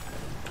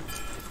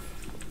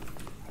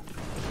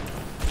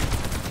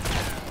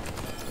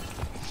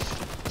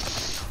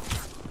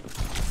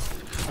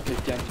 Okay,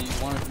 Genji, you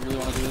really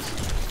want to do this?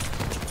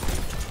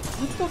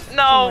 Oh my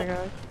No!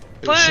 god.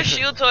 Put a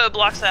shield so it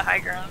blocks that high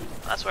ground.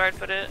 That's where I'd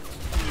put it.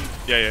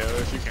 Yeah,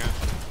 if you can.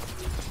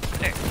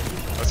 There.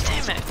 That's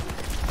fine. Damn it.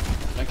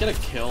 Can I get a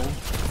kill?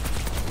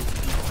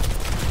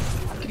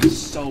 I'm getting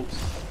so.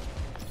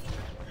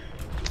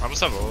 I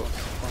almost have ult.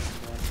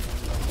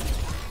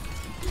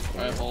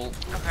 Alright, hold.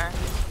 Okay.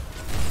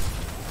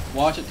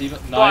 Watch it, Diva.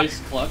 Nice,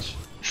 clutch.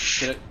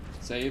 Get it.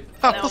 Save.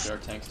 No. Get our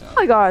tanks down. Oh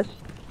my gosh.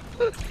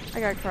 I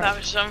got That crushed.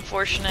 was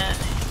unfortunate.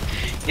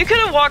 You could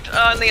have walked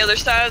on the other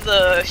side of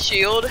the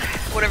shield,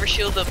 whatever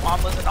shield the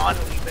bomb wasn't on,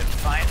 and we've been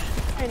fine.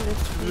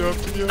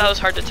 That was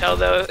hard to tell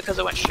though, because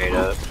it went straight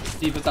up.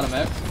 Diva's got a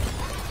mech.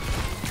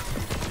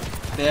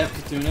 They have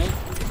Katune.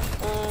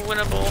 Oh,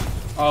 winnable.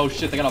 Oh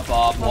shit, they got a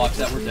Bob. Watch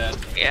that, we're dead.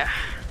 Yeah.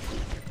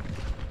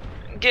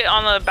 Get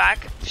on the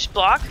back. Just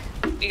block.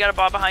 You got a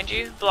ball behind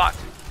you. Block.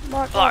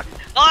 Block. Block.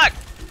 Block!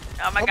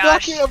 Oh my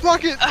gosh. I'm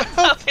blocking.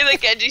 Okay, the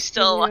Genji's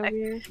still alive.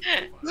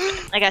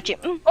 I got you.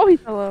 Mm. Oh, he's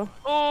hello.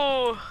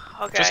 Oh,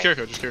 okay. Just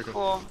Kiriko, just Kiriko.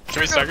 Cool.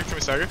 Can we stagger? Can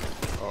we stagger?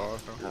 Oh,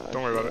 no.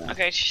 Don't worry about it.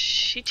 Okay,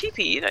 she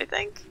TP'd, I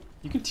think.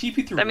 You can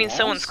TP through That means walls?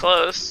 someone's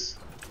close.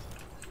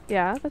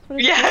 Yeah, that's what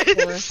it's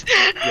Yes!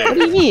 for. What do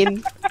you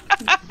mean?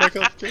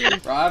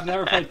 Bro, I've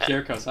never played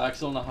Kiriko, so I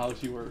actually don't know how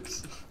she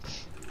works.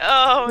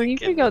 Oh, my You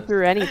can go goodness.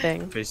 through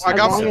anything. Basically, I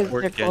got as long as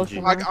support they're close Genji.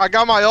 enough. I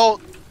got my ult.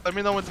 Let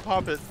me know when to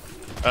pop it.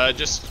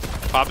 Just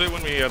pop it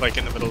when we are like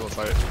in the middle of the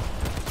fight.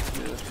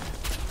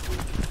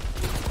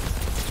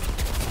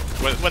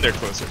 When they're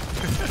closer.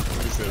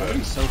 Let me say I'm that.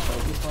 getting so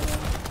focused on that.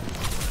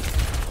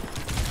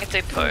 If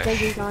they push.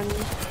 Genji's on you.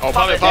 Oh,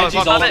 pop it, pop it,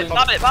 Genji's pop Pop it, it, ulting.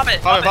 pop it, pop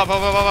it, pop it, pop pop it.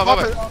 it, pop Pop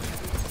it, it. pop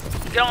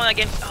it. Get on that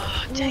Genji.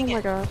 Oh, dang Oh my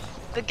it. gosh.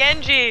 The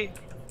Genji.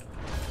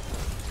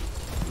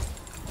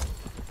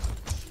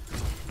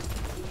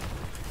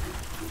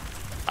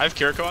 I have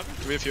Kiriko on.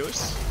 Do we have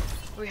healers?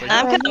 We I'm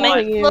have I'm coming.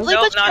 calling you. Lovely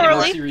Nope, but not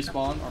Charlie. anymore. Mercy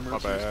respawn. Our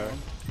Mercy bad. respawn.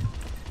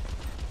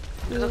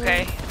 It's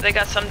okay. They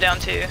got some down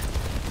too.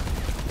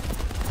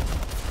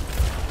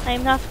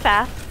 I'm not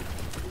fast.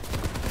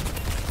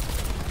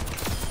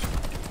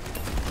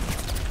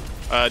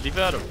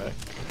 Diva out of mech.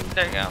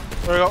 There you go.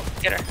 There we go.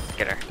 Get her.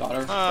 Get her. Got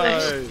her.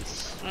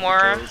 Nice.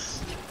 More. Kills.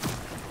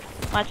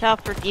 Watch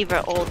out for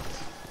Diva ult.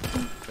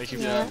 Thank you.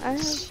 Yeah, I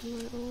Yes.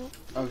 have my ult.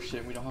 Oh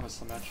shit, we don't have a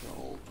Symmetra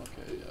ult.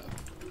 Okay,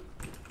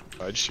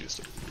 yeah. I just used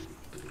it.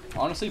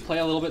 Honestly, play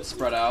a little bit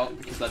spread out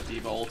because that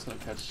diva ult's gonna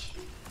catch.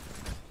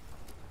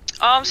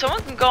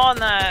 Someone can go on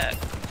that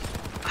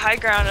high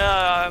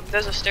ground.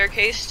 There's a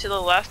staircase to the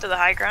left of the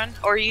high ground,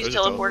 or use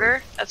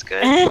teleporter. That's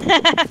good.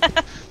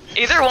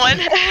 Either one.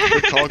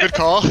 Good call. Good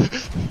call.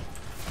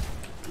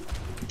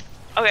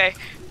 Okay,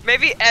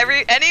 maybe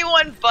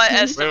anyone but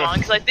Esteban,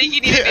 because I think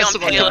you need to be on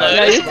Esteban, payload.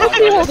 Yeah, you're supposed to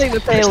be holding the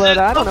payload.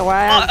 I don't know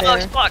why I'm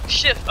there. Block,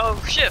 shift,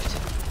 shift.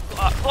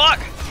 Block.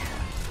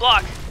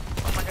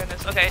 Oh my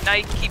goodness. Okay, now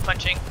you can keep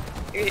punching.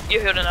 You're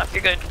healed enough,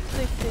 you're good.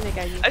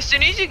 As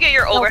soon as you get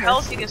your over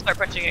health, you can start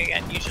punching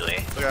again, usually.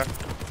 Okay.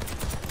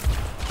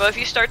 But if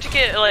you start to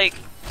get, like...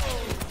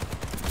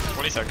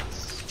 20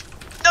 seconds.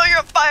 No, you're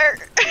on fire!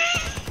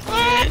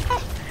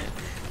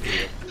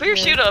 Put your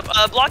shield up.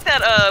 Block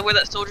that, where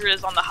that soldier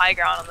is on the high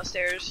ground on the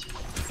stairs.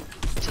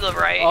 To the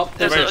right. Oh,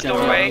 there's a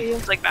doorway.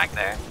 It's like back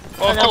there.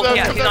 Oh,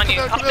 yeah, he's on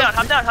you. Hop down.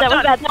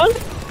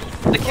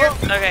 The Kier...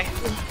 Okay.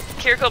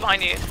 Kiriko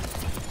behind you.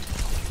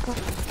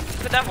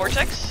 Put down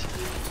Vortex.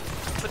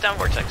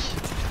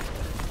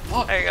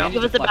 Oh, There you go.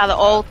 Give us about the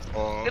ult.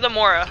 Get the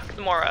Mora.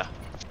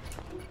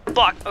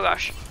 Block. Oh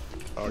gosh.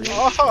 Oh,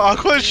 I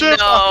couldn't shift.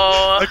 No.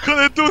 I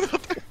couldn't do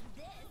nothing.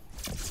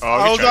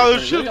 I was out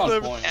of shift.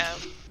 Yeah.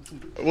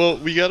 Well,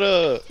 we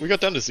got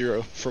down to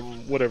 0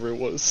 from whatever it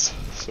was.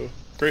 So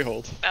great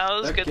hold. That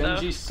was that good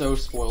Genji though. so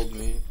spoiled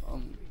me.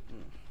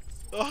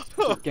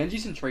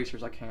 Genjis and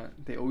Tracers, I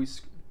can't. They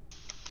always.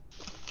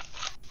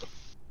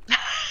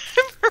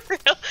 For real.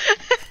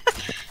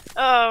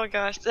 Oh my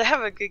gosh, they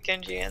have a good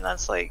Genji and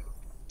that's like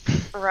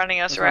running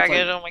us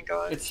ragged. Like, oh my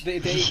god. It's they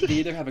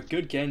either have a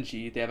good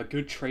Genji, they have a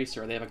good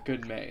Tracer, they have a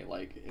good Mei.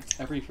 Like it's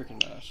every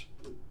freaking match.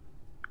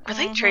 Are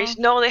they Trace?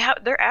 No,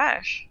 they're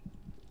Ash.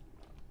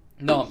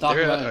 No, I'm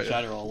talking about in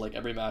general. Like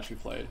every match we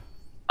played.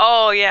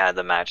 Oh yeah,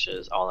 the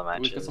matches, all the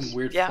matches. We've got some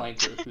weird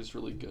flanker who's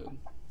really good.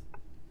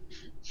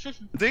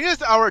 The thing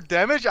is, our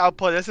damage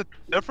output isn't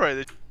different.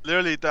 It's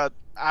literally the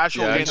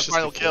actual getting the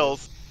final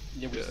kills.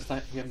 Yeah,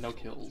 we have no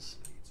kills.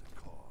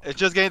 It's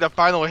just getting the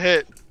final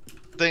hit.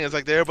 Thing is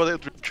like they're able to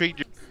retreat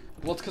you.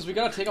 Well, it's because we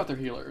gotta take out their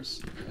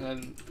healers,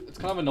 and it's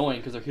kind of annoying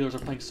because their healers are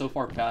playing so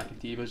far back, and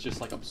D.Va's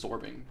just like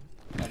absorbing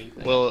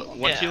anything. Well,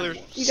 one healer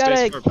you stays gotta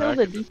far kill back,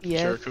 the and DPS.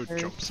 Jericho or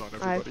jumps on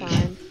I everybody.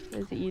 find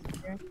is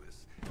easier.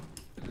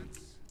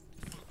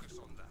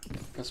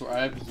 I swear,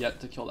 I have yet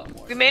to kill that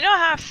more. We may not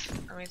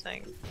have. Let me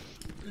think.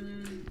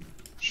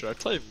 Should I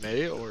play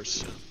Mei or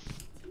Sin?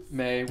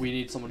 Mei, we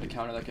need someone to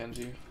counter that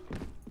Genji.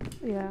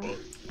 Yeah. Well,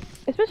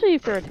 Especially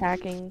if they're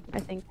attacking, I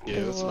think Yeah,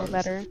 is a that's little nice.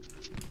 better.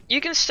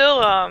 You can still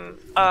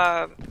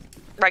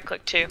right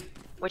click too,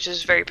 which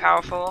is very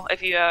powerful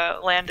if you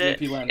land Yeah, it.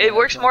 if you land It it,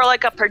 works yeah. more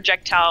like a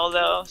projectile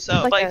though. So,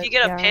 Like but a- if you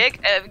get a yeah. pick,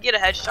 if you get a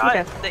headshot, Like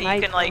a that you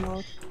snipe can like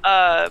almost.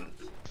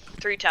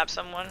 3 tap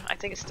someone. I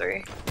think it's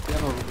 3. They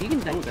have a, You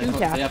can ooh, do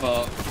tap. they have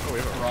a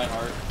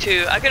Reinhardt.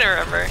 2. I couldn't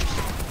remember.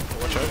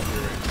 watch out.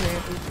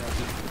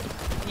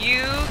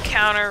 You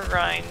counter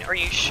Rhine, or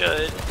you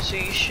should. So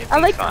you should be I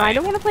like fine. kind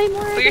of want to play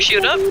more. Put your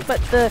shield up.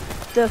 but the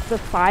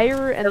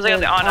fire and Does it have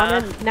the the Ana?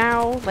 Ana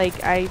now,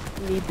 like I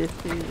need this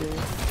season.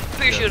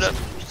 Put your shield up.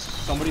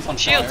 Somebody's on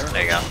Shield. fire.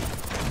 There you go.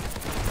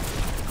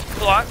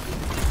 Block.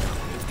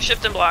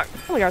 Shift and block.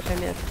 Oh my gosh, I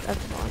missed. That's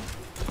fun.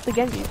 The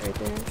Genji's right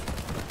there.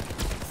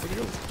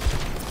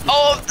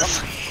 Oh.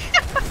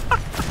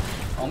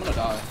 I'm gonna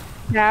die.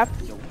 Tap.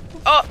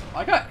 Oh.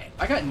 I got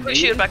Put naded.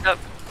 shield back up.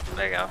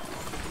 There you go.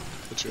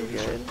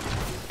 Good.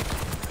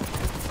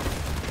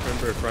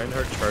 Remember, if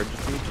Reinhardt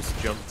charges you, just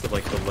jump to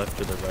like the left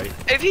or the right.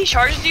 If he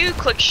charges you,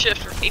 click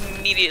shift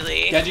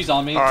immediately. Genji's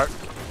on me. Alright.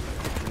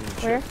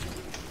 Where?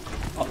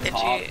 Up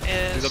top. Genji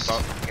He's up is.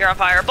 top. You're on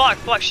fire.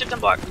 Block. Shift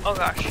and block. Oh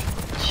gosh.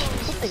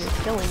 This thing is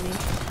killing me.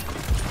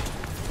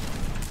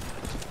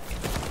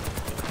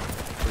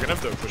 We're gonna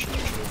have to push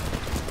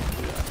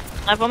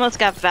it. I've almost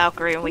got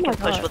Valkyrie and we Oh my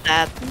can push God. with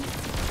that.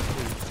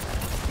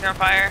 You're on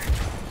fire.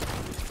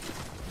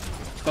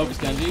 Focus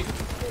Genji.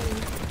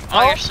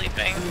 Oh, you're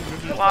sleeping.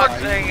 Block.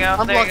 There you go.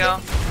 I'm There you go.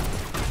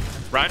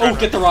 Reinhardt. Oh,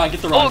 get the Ryan,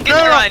 get the Ryan. Oh, get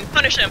the Rhine.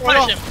 Punish him.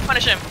 Punish him.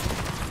 Punish him.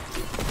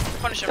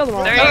 Punish him. Kill them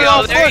all. There There you we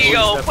go. go. There you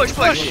Push.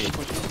 go. Push.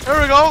 Push.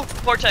 There we go.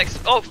 Vortex.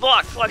 Oh,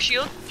 block.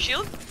 Shield.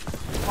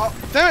 Oh,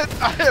 damn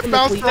it! I hit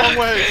bounced the wrong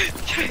way.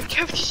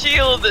 Give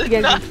shield. The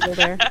Genji's still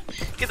there.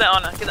 Get the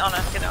Ana. Get the Ana.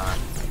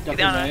 Got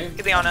the Ana. Mei.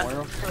 Get the Ana.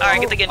 Moira.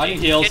 Alright, get the Genji. I need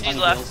heals. Genji's I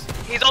need left.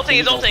 heals. He's ulting.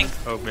 He's ulting.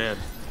 Oh man.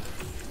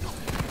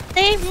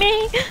 Save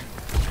me!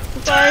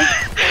 Sorry.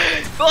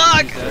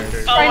 Block.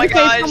 He's Oh dead. my Trying to save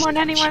gosh. someone,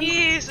 anyone?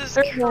 Jesus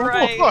There's no-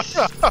 Christ.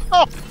 Go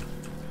I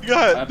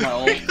ahead. have my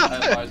ult. I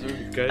have visor.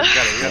 Good.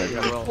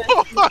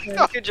 Got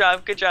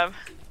it. Good job.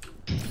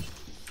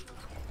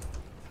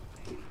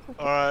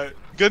 Alright.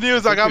 Good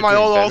news, I got my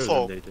ult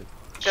also.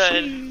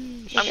 Good.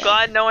 I'm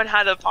glad no one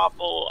had a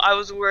popple. I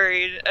was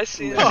worried as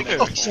soon as we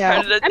Yeah.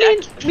 started I the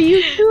mean, deck. we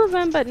used 2 of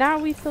them, but now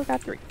we still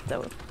got 3.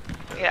 So,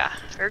 Yeah,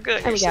 we're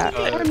good. and we got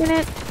Uh, 4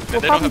 minutes.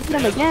 We'll they don't probably have get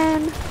them mana.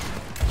 again.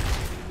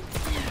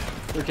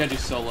 Their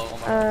Genji's so low. Oh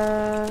my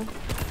God.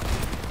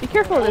 Be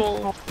careful of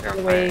Oh, this you're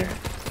the way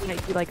you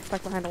might be like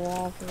stuck behind a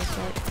wall for a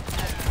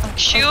sec.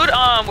 Shield,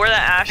 where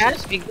that ash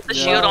is. You put the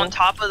shield on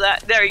top of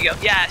that. There you go.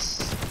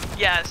 Yes.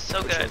 Yes,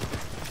 so good.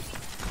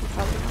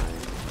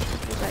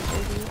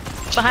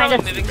 Behind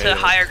us. Moving to the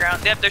higher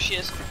ground. Yep, there she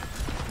is. Ooh.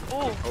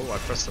 Oh, I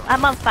pressed the.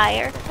 I'm on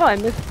fire. Oh, I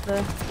missed the.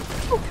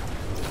 Ooh.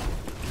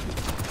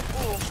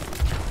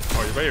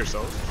 Oh, you're by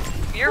yourself?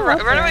 You're run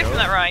away from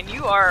that Ryan.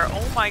 You are.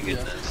 Oh my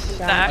goodness.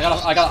 Yeah. The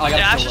ash, I got the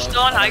ash is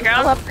still on high Still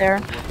ground. up there.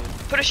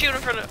 Put a shield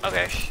in front of.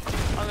 Okay.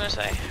 I was gonna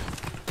say.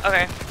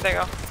 Okay. There you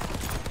go.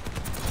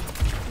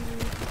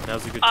 That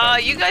was a good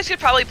time. You guys could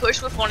probably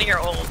push with one of your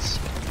ults.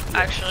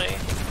 Actually.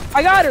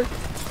 I got her.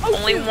 Oh,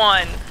 Only shoot.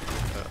 one.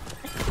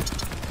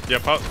 Yeah,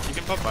 pop. You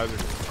can pop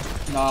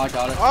visor. Nah, I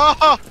got it.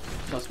 Oh!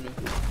 Trust me.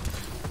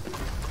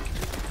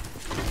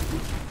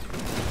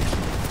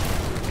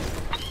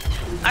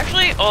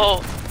 Actually, oh.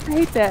 I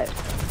hate that.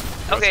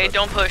 Okay,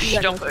 don't push.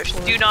 Yeah, Don't go push.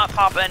 for it. Do not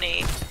pop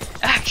any.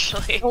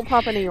 Actually. Don't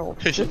pop any ult.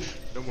 Just,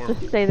 No more.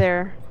 just stay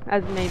there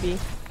as maybe.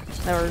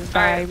 Or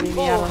die, maybe.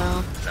 I don't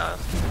know. No.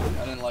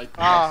 I didn't like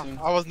Ah, boxing.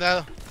 I was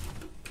now.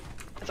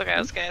 It's okay.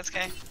 It's okay. It's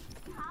okay.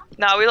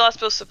 Nah, we lost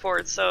both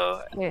supports,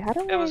 so Wait, how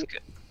do it was I?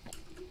 good.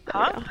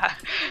 There we Huh?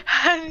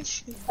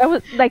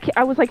 go.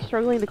 I was like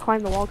struggling to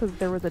climb the wall because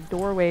there was a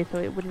doorway, so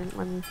it wouldn't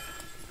let me.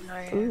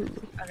 Okay. Ooh.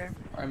 Okay.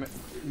 Alright,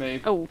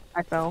 Maeve. Oh,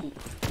 I fell.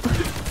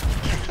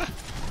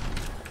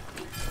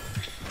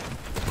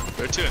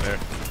 There are two in there.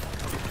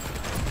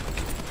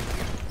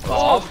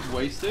 Oh,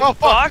 wasted. Oh, fuck!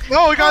 Block.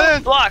 No, we got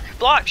in! Block.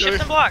 Block. Shift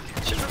and block.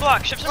 Shift and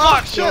block. Shift and Oh,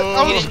 block. shit! No.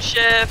 I You was, didn't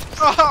shift.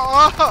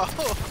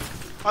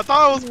 I thought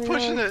I was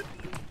pushing it.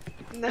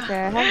 No.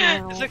 Okay, I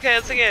have It's now. okay.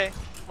 It's okay.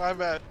 My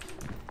bad.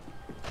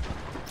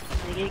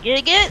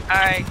 Get.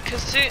 Alright, Good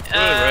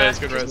res,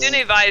 good res.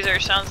 Kazune Visor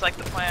sounds like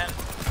the plan.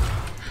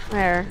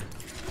 There.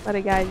 Let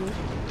it guide you. Oh,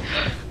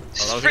 that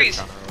was a good Freeze.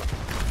 counter.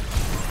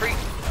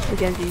 Freeze. The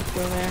Genji's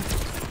still there.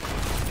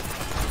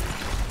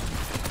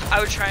 I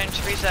would try and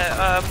freeze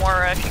that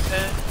Mora if you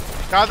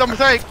could. Got them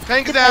tank.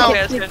 Tank down. Okay,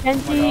 that's The good.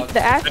 Genji, God. the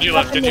ash Genji is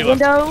left, up in Genji the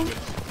left. window.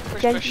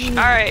 Push, Genji push.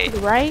 Alright. to the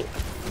right.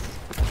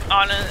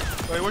 On it.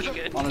 Wait, which You one?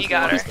 good. On You his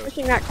got her. left.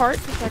 Pushing that cart.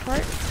 Push that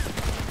cart.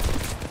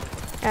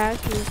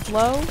 Ash is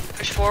low.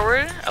 Push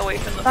forward, away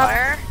from the Stop.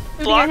 fire.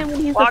 Shooting Block, at him when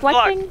he's block,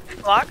 deflecting.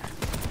 block.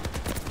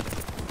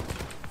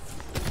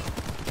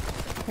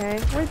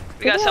 Okay.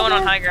 We got someone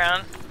on high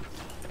ground.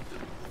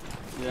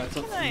 Yeah, it's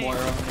a Nice. Moira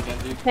and the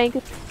Genji. Tank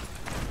is.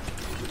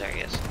 There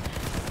he is.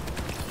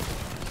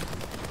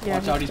 Yeah,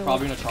 Watch out, he's still-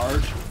 probably gonna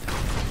charge.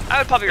 I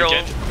would pop your ult.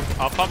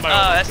 I'll pop my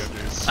Uh, ult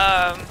with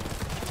Genji's.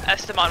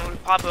 Esteban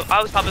would pop it.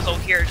 I would pop his ult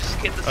here.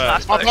 Just get this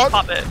last pop push. it?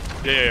 Pop it.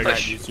 Yeah,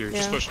 push. Use yours. Yeah.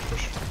 Just push,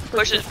 push.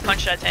 Push it.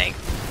 Punch that tank.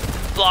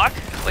 Block.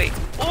 Wait.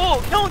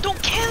 Oh no!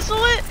 Don't cancel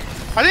it.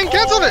 I didn't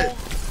cancel it.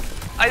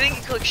 I think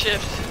you click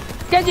shift.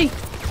 Genji.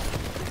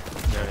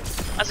 Nice.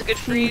 That's a good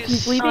He's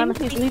freeze. leaving.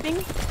 He's leaving.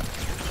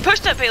 Push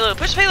that payload.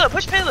 Push payload.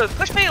 Push payload.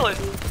 Push payload.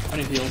 I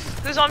need heals.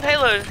 Who's on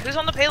payload? Who's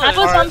on the payload? I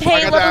was Alright, on I got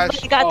payload, dash.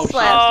 but you got Oh,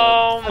 slapped.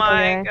 Oh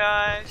my Okay.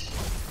 gosh.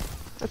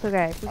 That's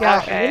okay. We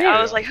got. Okay. we I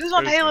did was like, who's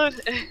on There's-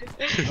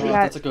 payload? Oh,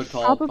 that's a good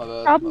call. Prob- My bad, my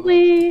bad.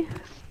 probably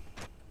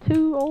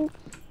 2 ults.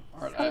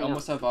 Alright, I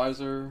almost have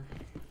visor.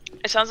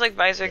 It sounds like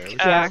Visor.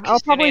 Yeah, I'll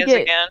probably Kitsune is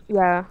get. again.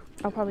 Yeah,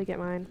 I'll probably get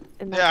mine.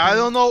 In that Yeah, I time.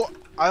 don't know.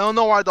 I don't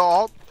know why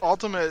the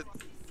ultimate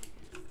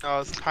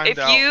is timed If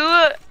out.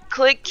 you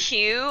click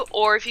Q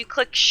or if you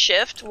click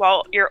Shift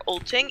while you're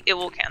ulting, it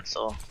will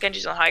cancel.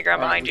 Genji's on high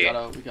ground Alright,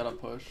 behind you. we gotta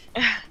push.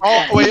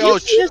 Oh wait, He oh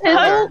just used his shit.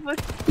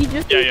 ult. He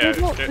just Yeah, used his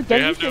yeah, ult. they- The they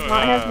Genji have does no,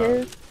 not have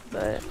his,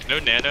 but No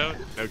nano,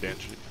 no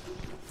Genji.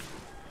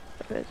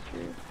 that's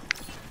true.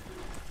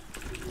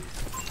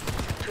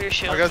 For your I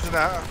shield. guess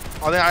not. I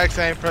think I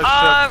accidentally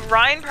pressed shift.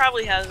 Ryan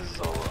probably has his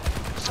ult.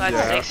 So I'd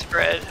Yeah. say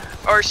spread.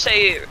 Or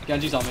say,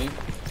 Genji's on me.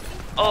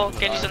 oh, I'm gonna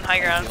Genji's die. on high I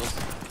need ground. heals.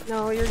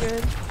 No, you're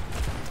good.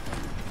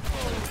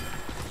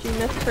 She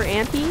missed her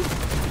anti.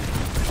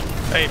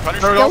 Hey,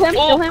 punish There we her. go. Kill him.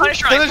 Oh, Kill him.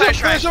 punish Ryan, Finish him,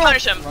 punish Ryan, finish him.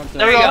 punish him. Right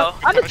There we there. go.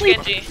 I'm Push asleep.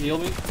 Genji. Heal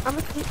me. I'm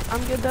asleep.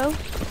 I'm good though.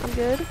 I'm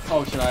good.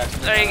 Oh, should I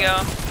actually? There you go.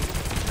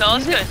 No,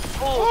 that's Use good.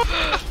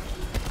 Oh.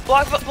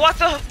 Block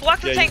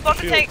the Yeah, tank, you block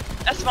the shield. tank.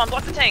 Esteban,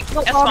 block the tank.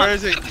 No, Esteban. Where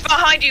is he?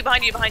 Behind you,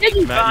 behind you, behind you,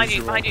 Genji. behind you,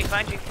 Matt, behind you, use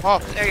behind you. Oh,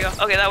 There you go.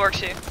 Okay, that works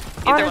too.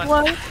 On Either his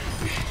one. low.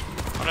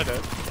 I'm not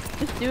dead.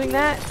 Just doing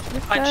that.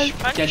 Just Punch, cause.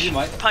 punch, Genji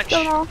might. punch,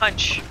 Don't know.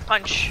 punch,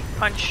 punch,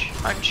 punch,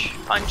 punch,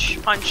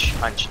 punch, punch,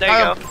 punch. There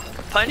Oh. you go.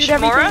 Punch,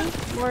 Shoot Mora.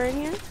 everything. More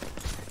in here.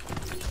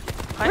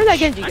 Punch, Where'd that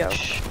Genji go?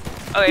 punch.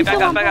 Okay, He's back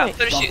still up, on back up. point.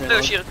 Throw the Drop shield,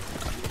 throw the payload.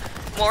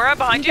 shield. Mora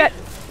behind You you.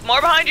 got-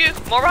 More behind you.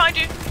 More behind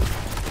you.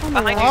 Oh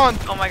my Behind god.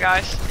 you. Oh my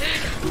gosh.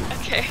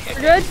 Okay.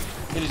 You're good.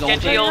 Genji's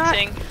Genji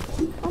ulting.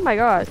 ulting. Oh my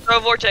god. Throw a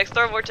vortex.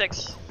 Throw a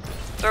vortex.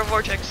 Throw a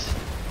vortex.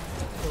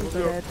 He's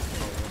dead.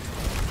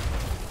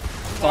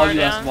 It's all you,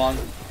 down. S1.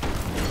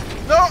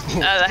 no!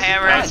 The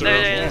hammer. That's There a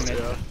it real is. one,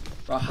 yeah.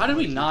 Bro, how did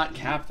we not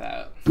cap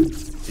that?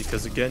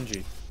 Because of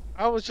Genji.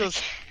 I was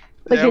just.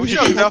 The Yeah, we Genji should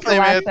have came back definitely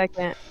the last made.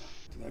 second.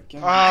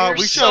 You're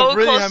We should so have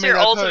really close had to made your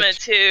that ultimate touch.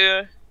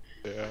 too.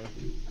 Yeah.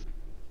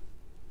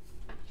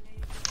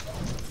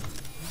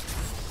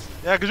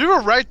 Yeah, because we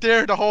were right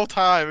there the whole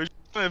time. We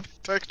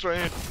just text right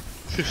in.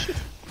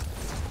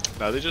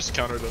 Nah, they just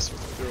countered us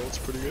with their ults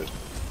pretty good.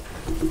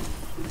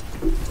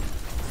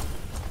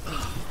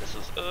 This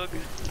was ugh.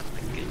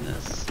 My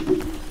goodness.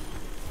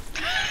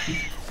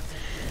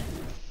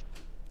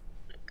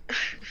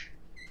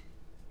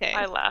 Okay.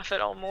 I laugh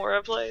at all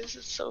Mora plays.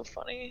 It's so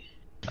funny.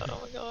 Oh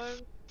my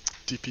god.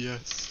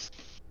 DPS.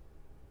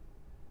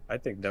 I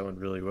think that went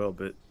really well,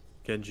 but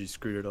Genji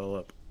screwed it all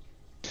up.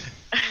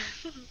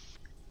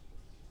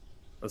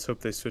 Let's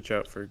hope they switch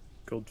out for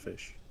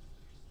Goldfish.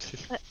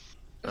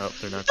 Oh,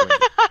 they're not going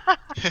to.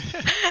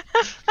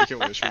 We can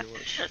wish, we can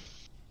wish.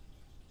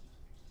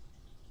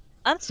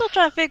 I'm still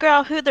trying to figure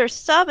out who they're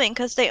subbing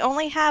because they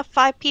only have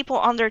 5 people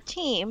on their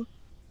team.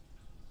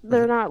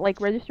 They're not like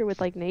registered with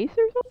like NACE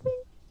or something?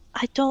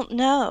 I don't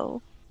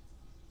know.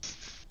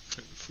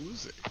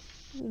 Confusing.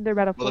 They're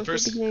about to Well, the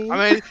forfeit the person- game.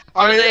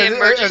 Are they if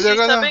emergency they're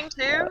gonna, subbing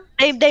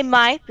too? They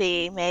might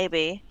be,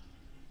 maybe.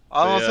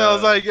 I don't know.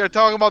 Sounds Yeah. like you're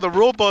talking about the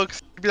rule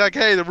books. Be like,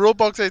 hey, the rule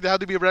book says they have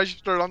to be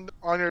registered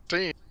on your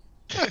team.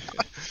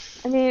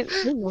 I mean,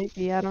 they might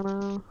be. I don't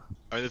know.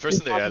 I mean, the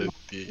person they added,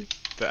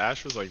 the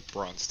Ash was like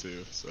bronze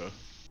 2, so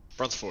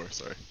bronze 4.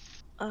 Sorry.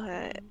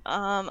 Okay.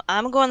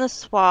 I'm going to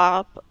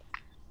swap.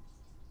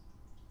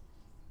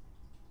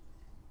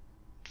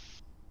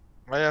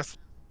 Yes.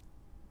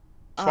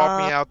 Swap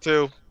me out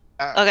too.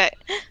 Okay.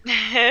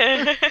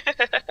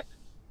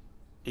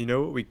 You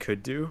know what we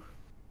could do?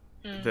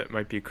 Hmm. That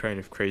might be kind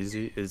of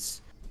crazy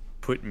is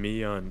put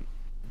me on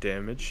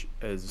damage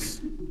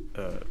as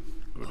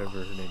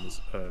whatever her name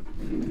is,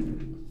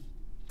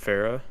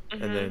 Farah,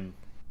 and then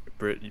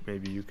Britt,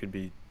 maybe you could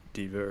be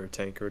Diva or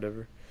Tank or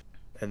whatever,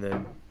 and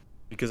then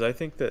because I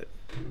think that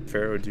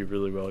Farah would do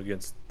really well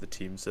against the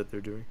teams that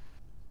they're doing,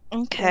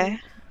 Okay.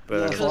 but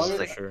Yeah, I as don't long know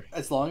as, for sure.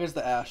 as long as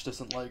the Ash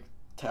doesn't like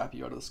tap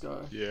you out of the sky.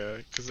 Yeah,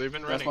 because they've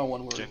been That's running my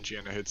one word. Genji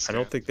and a hit I scan.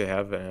 don't think they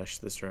have an Ash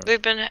this round.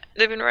 They've been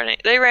running.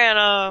 They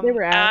ran They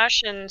were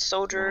Ash and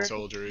Soldier.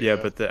 Soldier. Yeah,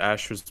 but the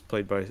Ash was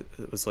played by,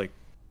 it was like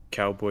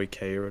Cowboy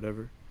K or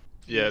whatever.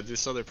 yeah,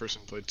 this other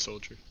person played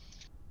Soldier.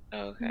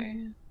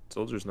 Okay.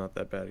 Soldier's not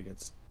that bad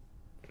against.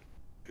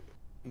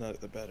 Not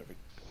that bad of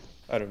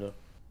a. I don't know.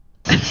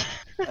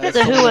 As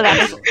So who would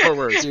I somebody- Poor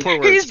words. Dude, Poor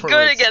words. He's poor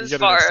good words. against You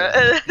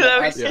gotta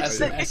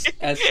understand. Farah.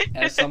 Yeah,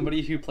 as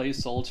somebody who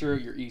plays Soldier,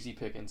 you're easy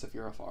pickings if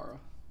you're a Pharah.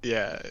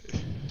 Yeah.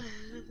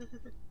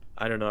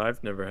 I don't know.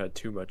 I've never had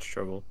too much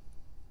trouble,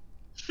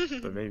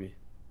 but maybe.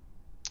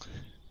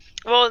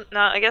 Well, no,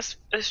 I guess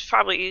it's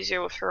probably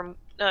easier with her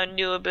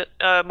new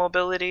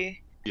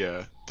mobility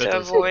Yeah. to That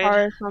does. avoid.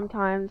 Or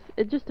sometimes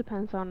it just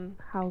depends on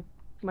how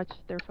much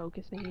they're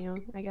focusing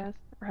you, I guess,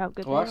 or how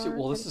good Well, they actually, are.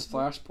 well, this is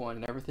Flashpoint,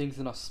 and everything's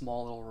in a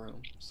small little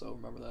room, so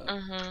remember that.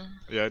 Mm-hmm.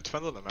 Yeah, it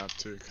depends on the map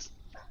too. 'Cause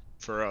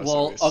for us, at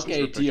Well, least, since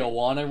okay, we're do you picking-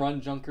 want to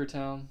run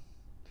Junkertown?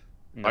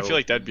 I feel No.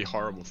 like that'd be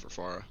horrible for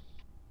Farah.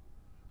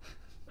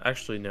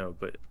 Actually, no,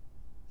 but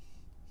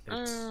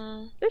it's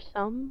There's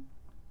some.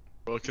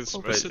 Well, because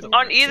Okay. most of them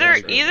On are either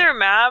exaggerated.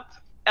 map,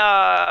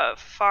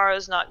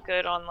 Farah's not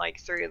good on like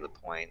 3 of the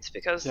points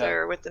because Yeah.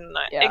 they're within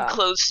the Yeah.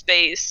 enclosed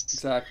space.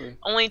 Exactly.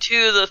 Only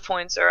 2 of the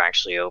points are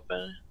actually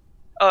open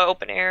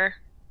air.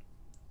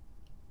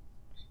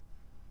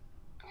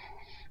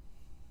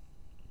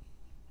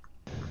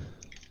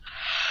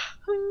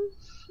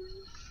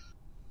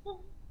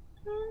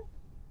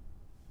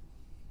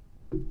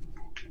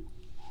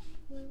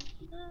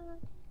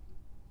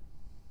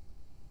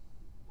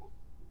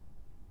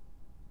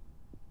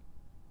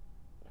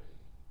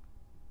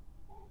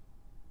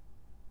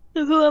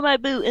 Who am I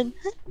booting?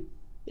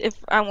 If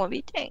I want to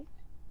be Tank.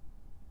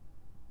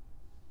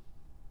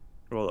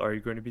 well. Are you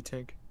going to be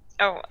Tank?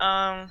 Oh,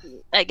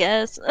 I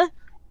guess.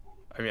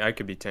 I mean, I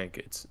could be Tank.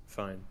 It's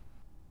fine.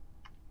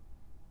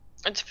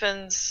 it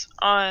depends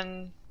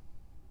on.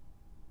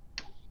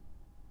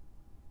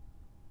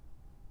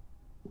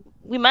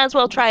 We might as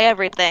well try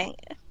everything.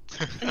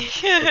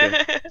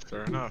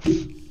 Fair enough.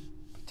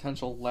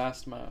 Potential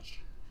last match.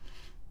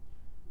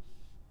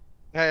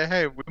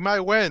 Hey, we might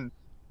win.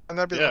 And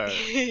that'd be like,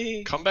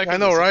 Yeah. Come back. I in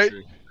know, the right?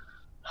 century.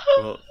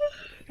 Well, It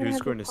who's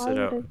has a going to sit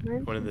out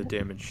positive one of the mindset.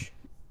 damage?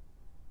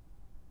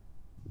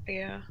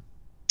 Yeah.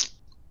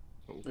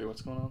 Wait,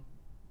 what's going on?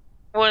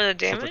 One of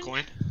the Flip a damage?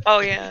 coin. Oh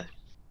yeah.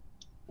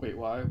 Wait,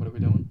 why? What are we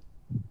doing?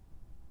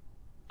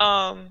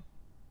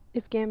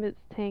 If Gambit's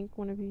tank,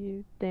 one of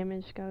you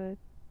damage gotta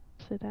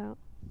sit out.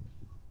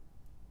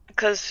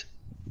 Because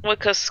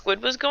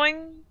Squid was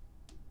going.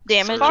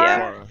 Damage, Far? yeah.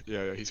 Farah.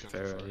 Yeah, he's going for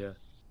Farah, Farah.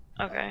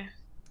 yeah. Okay.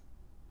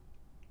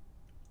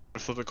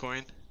 Flip a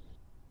coin.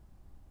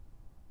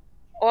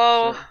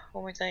 Well, Sure.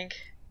 what do we think?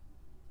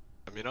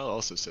 I mean, I'll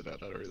also sit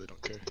out. I really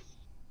don't care.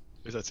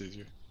 If that's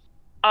easier.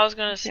 I was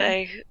gonna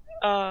say,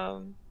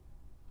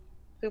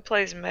 who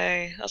plays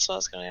May? That's what I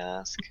was gonna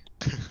ask.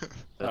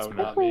 That's Oh, me.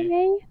 not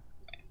me.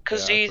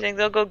 Cause Yeah, do I you play think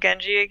they'll go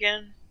Genji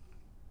again?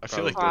 I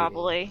feel like they will.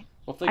 Probably.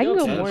 Well, if they I can go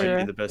That Genji- might Moira.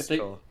 be the best they-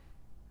 call.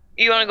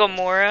 You wanna go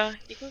Mora?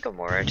 You can go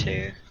Mora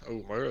too.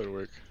 Oh, Mario would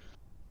work.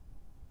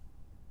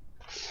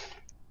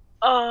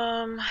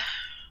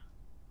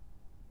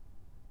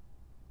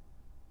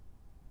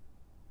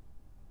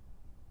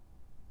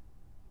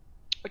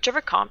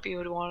 Whichever comp you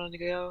would want to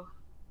go.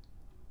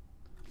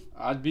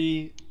 I'd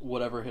be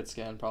whatever hit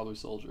scan, probably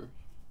soldier.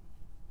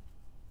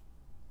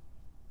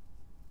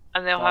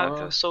 And they'll have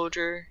Pharah. a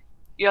soldier.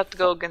 You have to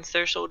go against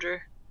their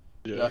soldier.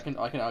 Yeah, I can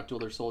outduel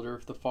their soldier.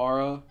 If the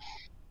Pharah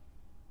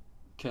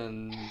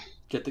can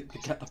get the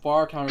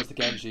Pharah counters the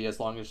Genji as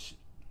long as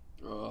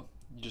you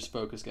just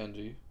focus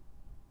Genji.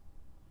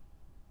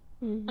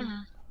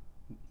 Mhm.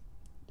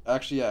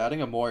 Actually, yeah,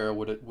 adding a Moira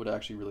would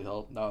actually really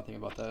help. Now I think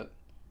about that,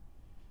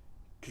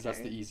 because that's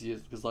the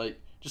easiest. Because like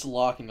just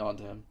locking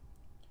onto him.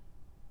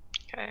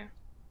 Okay.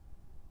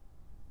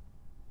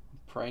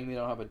 Praying they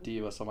don't have a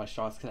diva, so my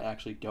shots can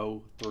actually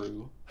go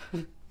through.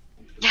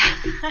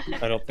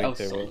 I don't think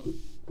they will.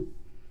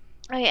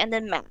 Okay, and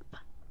then map.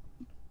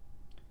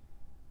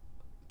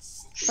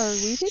 Are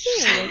we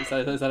picking or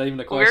like... Is that even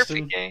a We're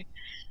question? picking.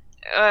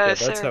 Yeah,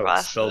 that's how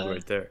it's spelled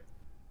right there.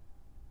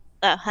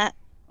 Oh, huh.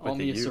 Call With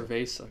me a the U.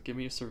 Cerveza. Give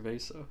me a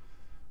Cerveza.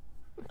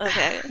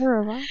 Okay.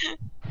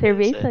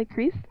 Cerveza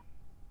Christ?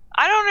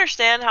 I don't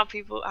understand how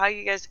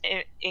you guys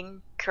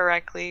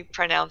incorrectly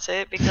pronounce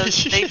it,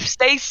 because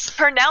they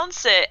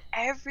pronounce it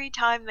every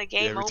time the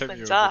game every time you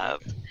opens open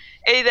up.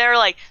 And they're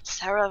like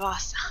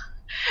Saravasa.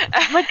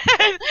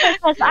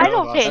 I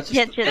don't pay that's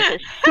just- attention to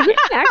Did you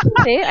actually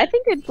say it? I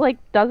think it like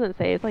doesn't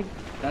say it. It's like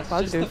That's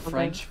bugged just or the something.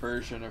 French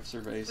version of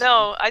Cerveza.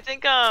 No, I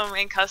think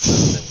in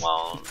customs it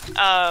won't.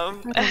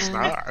 It's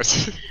not.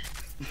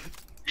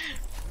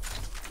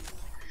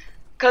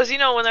 Cause you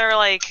know when they're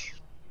like,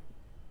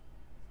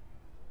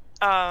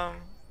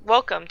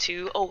 welcome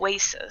to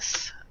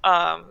Oasis.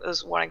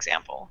 Is one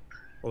example.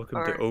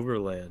 Welcome to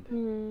Overland.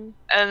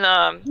 And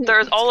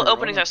there's all the Corona.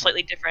 openings are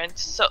slightly different.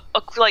 So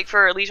like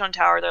for Legion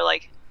Tower, they're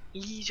like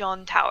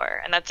Legion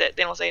Tower, and that's it.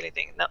 They don't say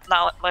anything.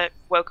 Not like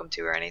welcome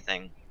to or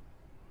anything.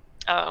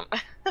 No,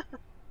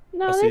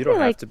 Also, they you don't say,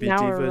 have like, to be now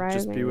diva. arriving.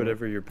 Just be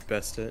whatever you're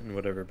best at and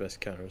whatever best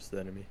counters the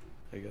enemy,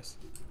 I guess.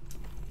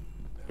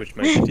 Which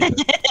might be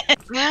diva.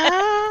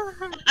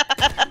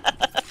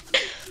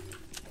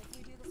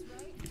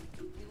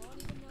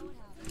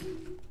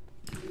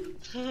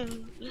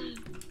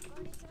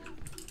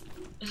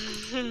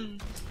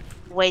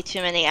 way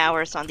too many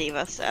hours on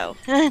Diva, so.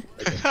 Fair enough.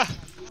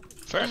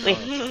 I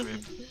mean,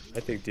 I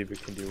think diva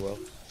can do well.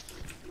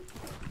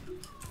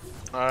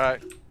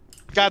 Alright.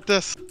 Got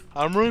this.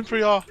 I'm rooting for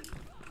y'all.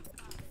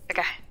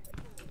 Okay.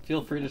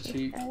 Feel free to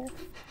cheat.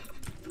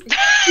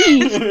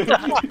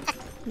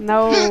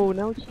 No,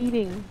 no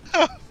cheating.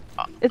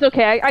 It's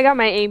okay. I got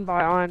my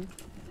aimbot on.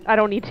 I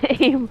don't need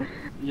to aim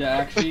Yeah,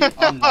 actually,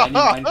 I'm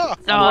 99. No,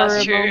 for that's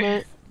a true.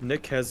 moment.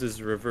 Nick has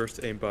his reverse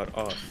aimbot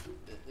off.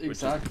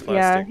 Exactly.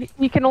 Yeah, Plastic.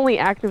 you can only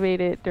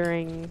activate it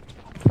during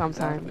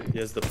sometime. Exactly. He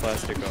has the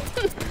plastic off.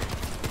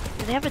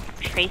 Do they have a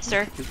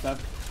tracer?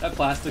 That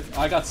plastic,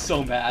 I got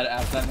so mad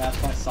after that match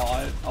when I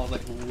saw it. I was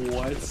like,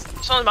 what?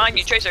 Someone's behind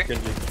you, Tracer.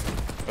 Genji.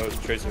 Oh, it's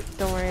Tracer.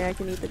 Don't worry, I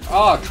can eat the.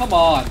 Oh, come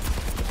on.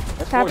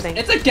 What's Of course, happening?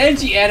 it's a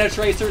Genji and a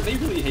Tracer. They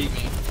really hate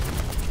me.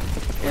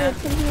 Yeah,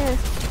 it's in here.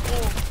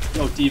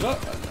 No, Diva?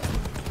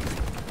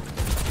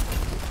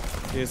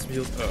 He has some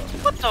heals. Oh,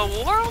 What the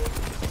world?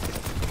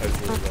 that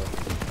was really well.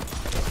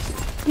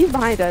 He's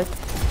behind us.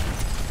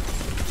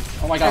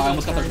 Oh my god, I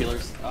almost got their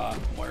healers.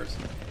 Moiras.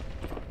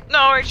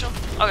 No, Rachel.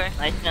 Okay.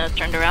 I just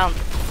turned around.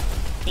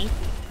 See?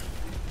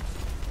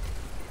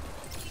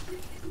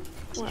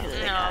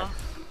 No.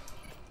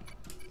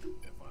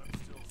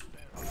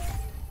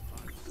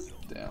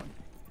 Damn.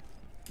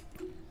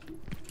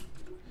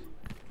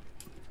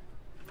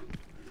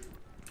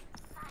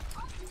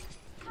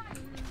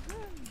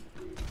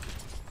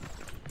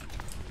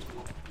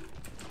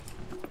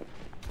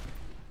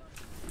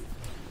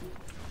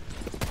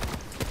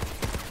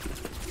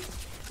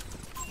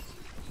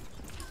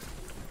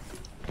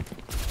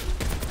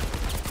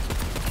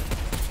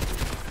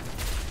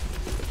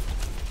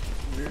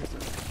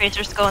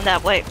 Tracer's going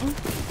that way.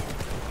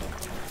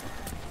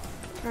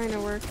 Trying to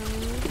work on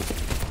it.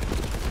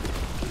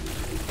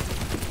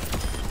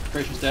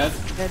 Tracer's dead.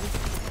 Dead.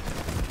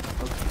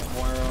 Okay,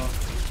 Moira.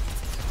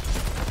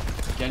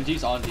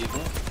 Genji's on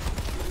Diva.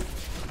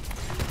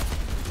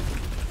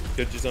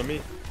 Genji's on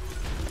me.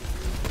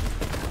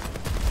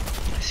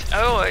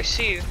 Oh, I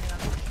see you.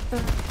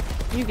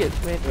 You get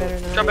Smith better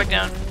than Drop I back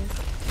down. do.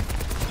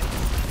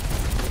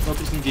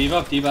 Focusing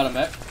Diva. Diva out of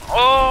mech.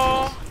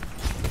 Oh.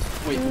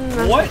 Wait,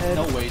 not what? good.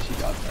 No way she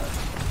got that.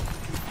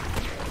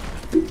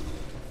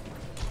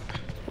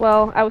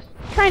 Well, I was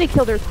trying to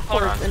kill their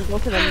Hold supports, on. and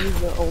both of them used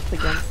the ult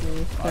against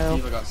me, so.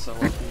 Diva got so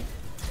lucky.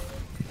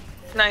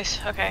 Nice.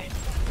 Okay.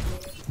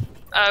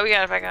 We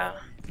got it back out.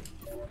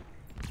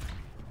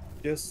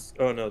 Yes.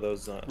 Oh no, that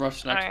was not.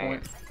 Rush next Alright.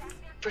 point.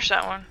 Push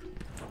that one.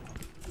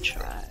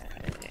 Try.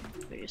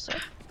 What you say?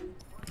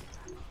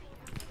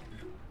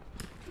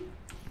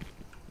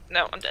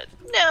 No, I'm dead.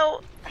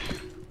 No.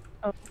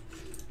 Oh.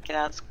 Get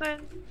out,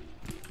 Squid.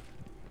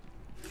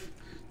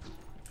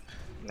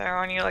 They're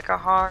on you like a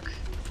hawk.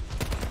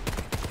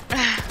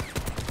 Okay,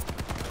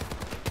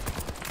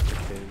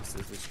 this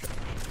is distraction.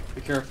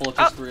 Be careful, it's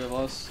just 3 of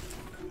us.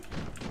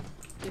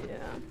 Yeah.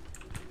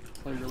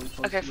 Play really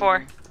close. Okay, to 4.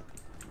 them.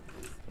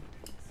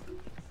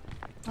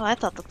 Oh, I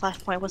thought the flash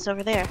point was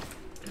over there.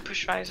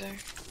 Push visor.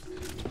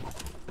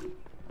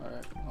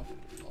 Alright,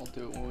 I'll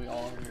do it when we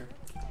all are here.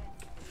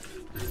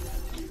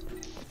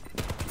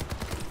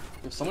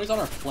 If somebody's on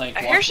our flank,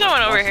 I hear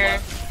someone over here.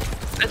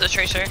 There's a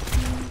tracer.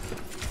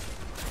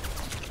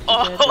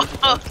 Oh,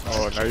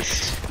 Oh,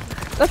 nice.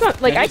 That's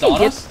not like I Genji's can on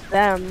get us?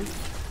 them,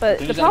 but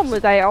the Genji's problem on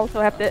is I also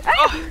have to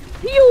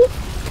heal.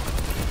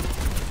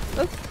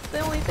 That's the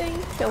only thing.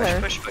 Kill her.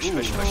 push.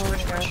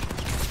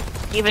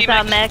 Even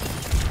that mech.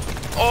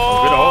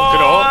 Oh,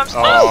 good ult. I'm so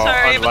Oh,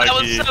 sorry, but that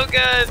was unlucky. so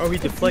good. Oh, he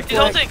deflected. He's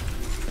ulting.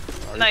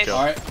 Oh, Nice. go.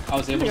 Alright, I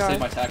was able to save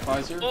my tac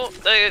visor. Oh,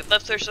 they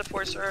left their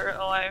supports are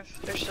alive.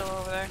 They're still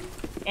over there.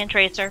 And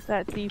Tracer.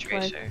 That deflex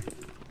Tracer.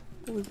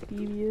 was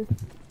devious.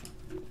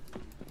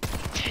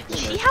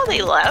 See how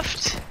they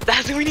left?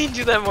 We need to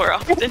do that more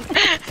often.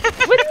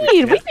 What do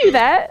you mean? We do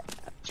that.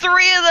 3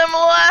 of them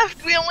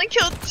left. We only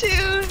killed 2.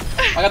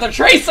 I got the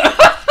tracer!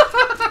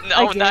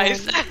 No, Again.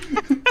 nice.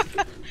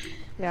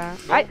 Yeah,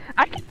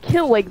 I could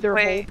kill like their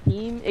Wait. whole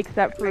team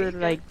except for Wait.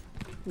 like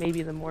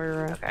maybe the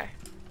Moira. Okay.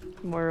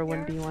 Moira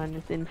 1v1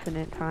 is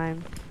infinite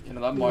time. You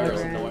know, that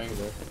Mario's Never. annoying.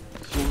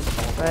 She'll just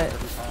teleport But-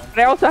 every time. But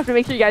I also have to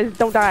make sure you guys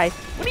don't die.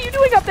 What are you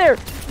doing up there?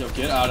 Yo,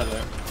 get out of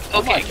there. Oh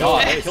Okay, my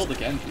god, I nice. killed the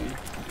Genji.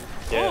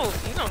 Yeah. Oh,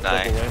 you don't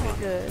die. Double whammy.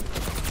 Good.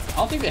 I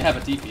don't think they have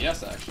a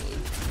DPS actually.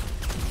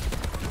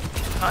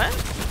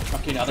 What?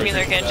 Okay, now You they're mean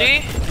they're taking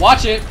Genji? back.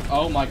 Watch it!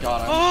 Oh my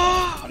god,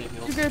 how Oh, do you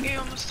heal? You're good. you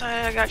almost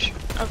died. I got you.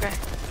 Okay.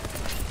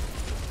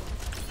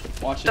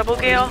 Watch it. Double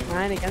Watch Gale. it.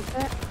 9 against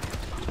that?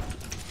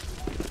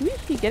 Who is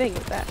she getting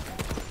with that?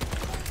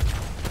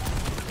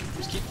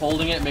 Just keep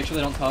holding it, make sure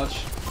they don't touch.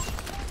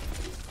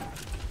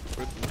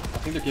 I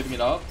think they're giving it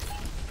up.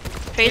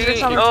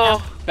 Tracer's on the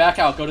Oh, Back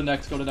out, go to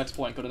next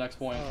point, go to next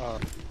point.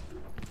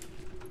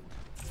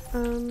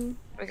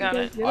 we got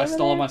it. I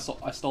stole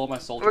my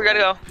soldier. We gotta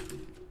go.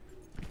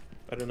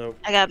 I don't know.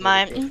 I got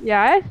mine.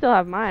 Yeah, I still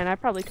have mine. I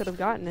probably could have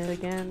gotten it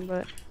again,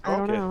 but I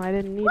don't Okay. know. I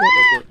didn't need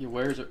it. Yeah,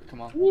 where is it?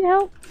 Come on. I need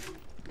help.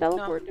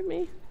 Teleport to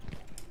me.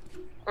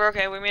 We're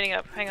okay. We're meeting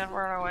up. Hang on.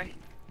 We're on our way.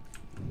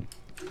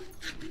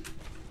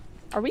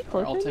 Are we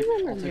close? I'll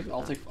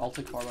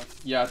take far back.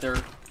 Yeah,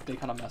 they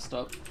kind of messed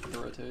up. They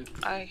rotate.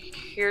 I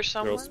hear They're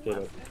someone. all split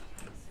up.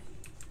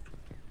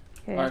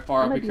 Okay. Alright,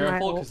 Farah, I'm be gonna do my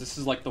careful ult. because this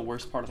is like the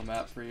worst part of the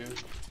map for you.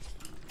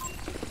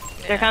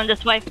 They're coming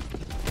this way.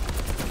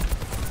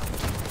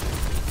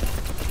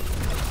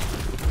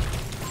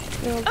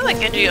 I like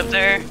Genji up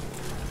there.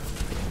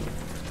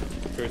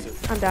 Where is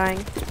it? I'm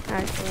dying,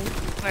 actually.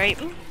 Right.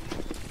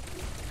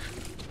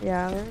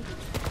 Yeah.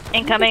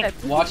 Incoming.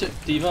 Watch it,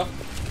 Diva.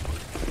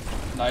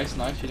 Nice,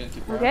 she didn't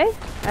keep her out. Okay. Oh,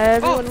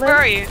 Everyone where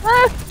are live. you?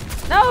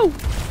 Ah! No!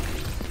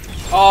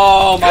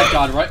 Oh my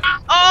god, right?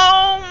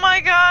 Oh my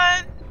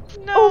god.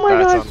 No. Oh my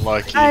That's gosh.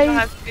 unlucky. I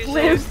have to be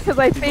lived safe. because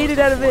I faded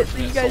out of it, so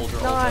you Unfortunate guys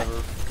soldier not. ult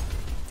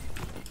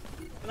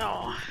ever.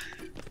 No.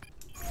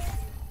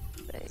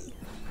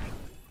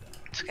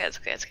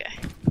 It's okay.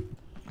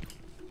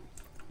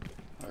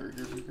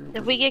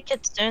 If we get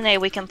Kitsune,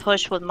 we can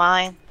push with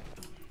mine.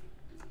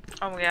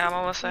 Oh yeah, I'm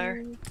almost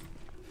there.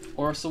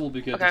 Orsa will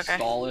be good Okay, to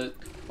stall it,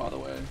 by the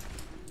way.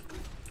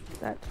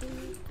 That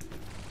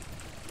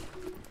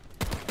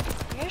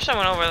There's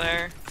someone over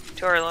there,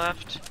 to our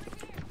left.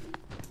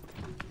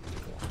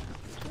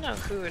 I don't know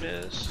who it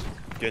is.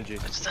 Genji.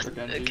 It's the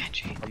Genji.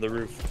 Genji. On the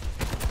roof.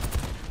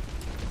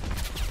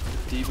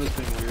 Diva's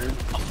been weird.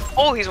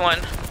 Oh, he's one.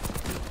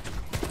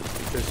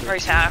 Tracer. Or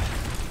he's half.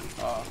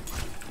 Uh,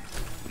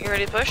 You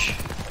ready to push?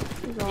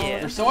 Yeah.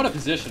 They're so out of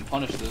position.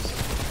 Punish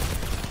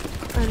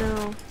this. I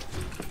know.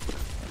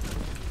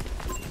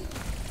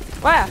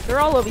 Wow, they're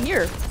all over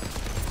here.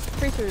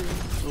 Tracers.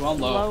 Ooh, I'm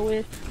low.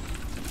 Lowest.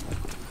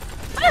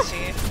 I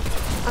see you.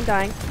 I'm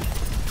dying.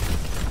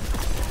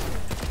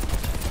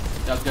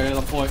 Guys, gotta get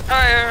on the point.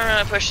 Alright, we're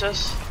gonna push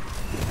this.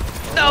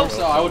 No!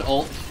 So I would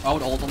ult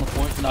on the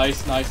point.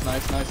 Nice.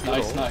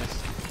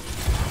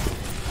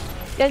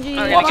 Genji,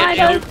 Oh, yeah, Watch behind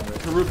Genji. us.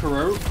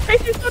 Karu.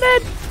 Tracer's so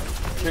dead.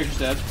 Tracer's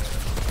dead.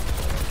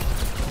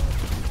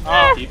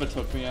 Ah. Diva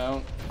took me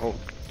out. Oh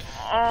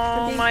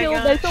Being my killed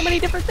god. by so many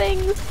different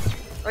things.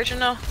 Where'd you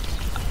know?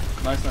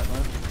 Nice. Watch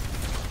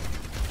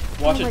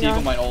Oh my it, Diva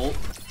God. might ult.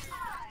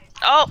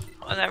 Oh!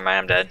 Oh, never mind,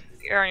 I'm dead.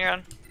 You're on your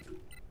own.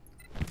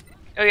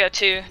 Oh yeah,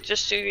 2.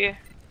 Just 2 of you.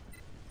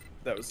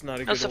 That was not a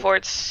No good ult.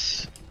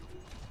 supports.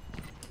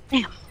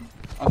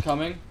 I'm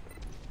coming.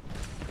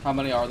 How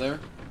many are there?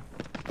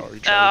 Oh, are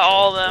you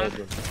All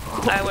charging? of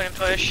them. I wouldn't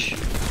push.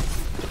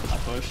 I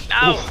push.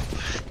 Ow!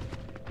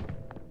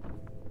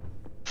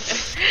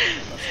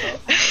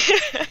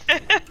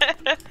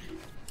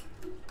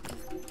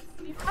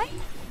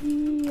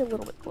 Be a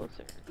little bit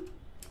closer.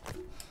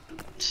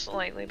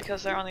 Slightly,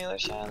 because they're on the other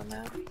side of the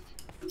map.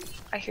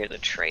 I hear the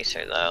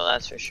tracer though,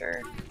 that's for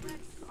sure.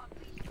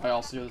 I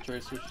also hear the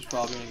tracer. She's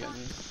probably gonna get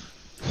me.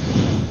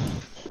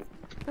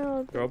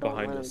 Oh, They're all don't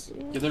behind let us.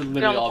 him Yeah, they're on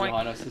literally the all point.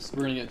 behind us.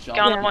 We're gonna get jumped. Get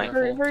on the Yeah,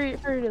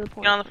 point. hurry to the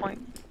point. Get on the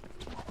point.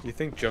 You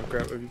think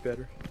Junkrat would be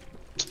better?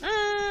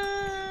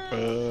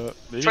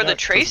 Maybe For the not 'cause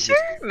Tracer?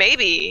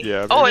 Maybe.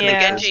 Yeah, Oh, maybe and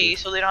the Yeah. Genji,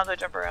 so they don't have to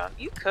jump around.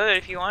 You could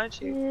if you wanted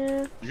to.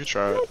 Yeah. You could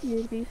try it.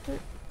 That'd be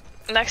decent.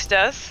 Next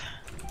death.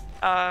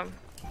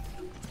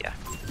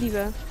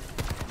 Diva.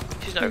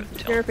 She's not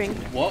Chirping.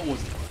 What was?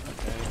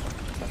 Okay.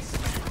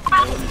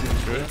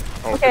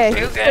 Oh, Okay,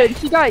 good. Okay. good.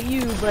 She got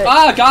you, but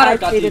Ah, got I her.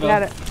 Got faded Diva.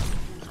 at it.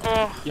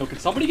 Oh, Yo, can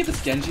somebody get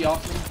this Genji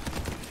off me?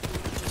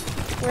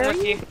 Where are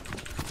lucky. you?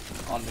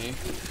 On me.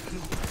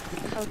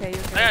 Okay,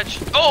 you're I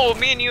good. got oh,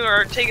 me and you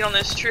are taking on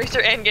this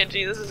Tracer and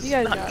Genji. This is You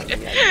guys not got it. good.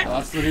 You guys got Oh,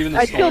 that's not even the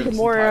I story killed of this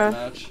Gamora. entire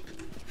match.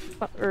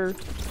 Or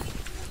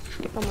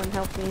someone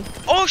help me.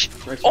 Oh,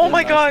 Drake's oh been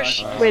my nice,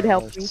 gosh. nice. Wait,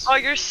 help me. Oh,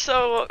 you're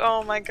so.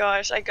 Oh my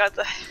gosh, I got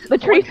the. The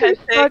Tracer one-head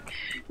pick. struck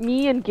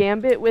me and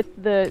Gambit with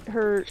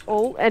her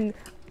ult, and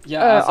Yeah,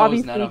 as I was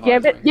obviously nano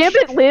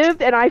Gambit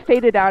lived, and I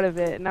faded out of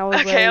it, and I was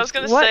Okay, like, I was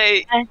gonna what?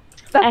 say.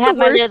 That's I the have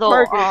my worst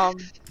little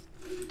target.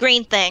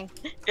 green thing.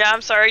 Yeah,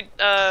 I'm sorry.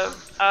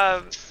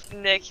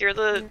 Nick, you're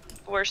the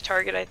worst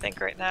target I think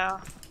right now.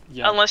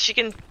 Yeah. Unless you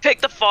can pick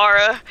the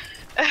Pharah.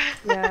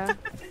 Yeah.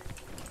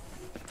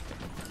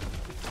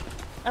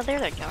 Oh,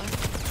 there they're going.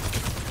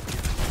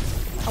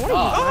 I want to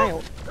Ah. use my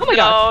ult. Oh my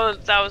god.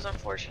 No, that was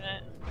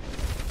unfortunate.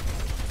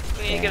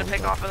 We need to get a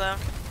pick off of them.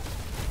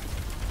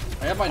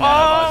 I have my Oh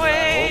nano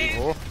wait.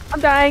 Oh, I'm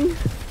dying. Okay,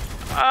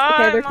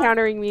 they're I'm-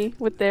 countering me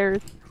with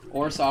theirs.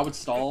 Or so I would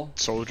stall.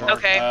 soldier. Or,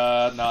 Okay.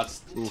 no,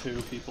 it's Oof. 2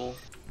 people.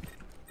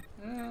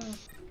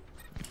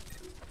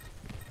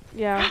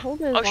 Yeah,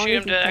 hold it as Oh long shoot,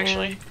 as I'm you dead can.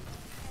 actually.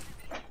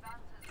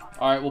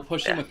 Alright, we'll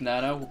push him with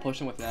nano. We'll push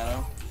him with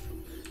nano.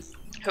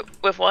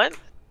 With what?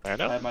 I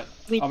Nano? have my.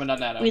 We- I mean, not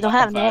nano. we don't my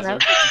have visor. nano.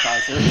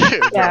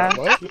 Visor. Yeah.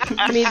 What?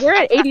 I mean, we're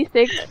at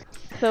 86,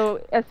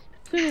 so as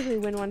soon as we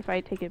win one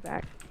fight, take it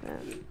back.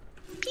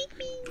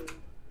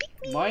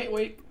 Might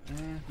wait.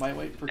 Might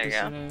wait for There you go.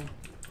 Kasune.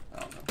 I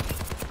don't know.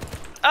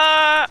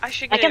 I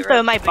should I get can it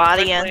throw my relatively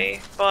body in.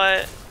 quickly,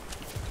 but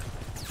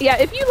Yeah,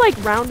 if you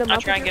like round them I'll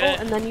up try with and your get ult,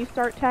 it. and then you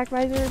start tac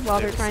visor while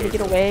Yeah, they're trying to so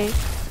get good. away.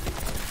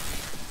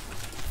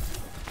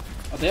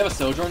 Oh, they have a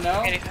Sojourn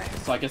now,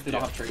 85. so I guess they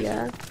don't have Tracer.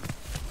 Yeah,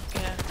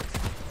 Yeah.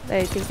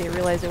 I think they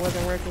realized it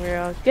wasn't working very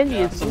well. Genji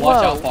Yeah, is so low.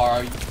 watch out,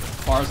 Pharah.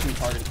 Pharah's gonna be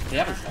targeted. They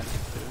have a stun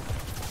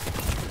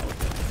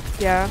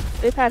too. Yeah,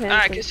 they've had him.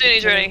 Alright, since the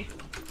Kasune's ready.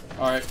 beginning.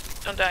 Alright.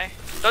 Don't die.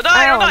 Don't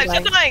die! Don't die! don't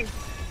Stop die. dying!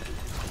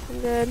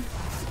 I'm good.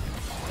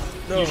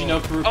 Genji no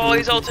Kuru. Oh,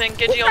 he's Kuru. ulting. He's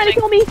Genji trying to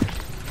kill ulting. me.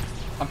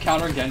 I'm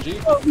countering Genji.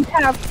 Oh, he's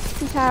half.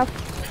 He's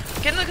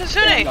half. Get in the Yeah, I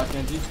Kasune! got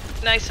Genji.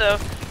 Nice though.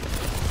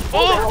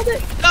 Hold it, Oh! hold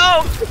it.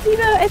 No!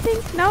 Christina, I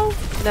think. No.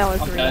 No,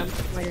 it's I'm Rita. dead.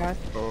 Oh my gosh.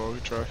 Oh,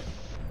 good try.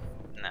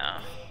 No.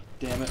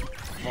 Damn it.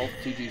 Well,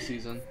 GG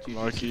season. GG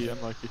Unlucky, season.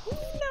 unlucky.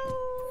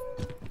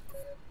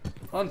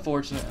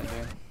 Unfortunate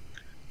ending.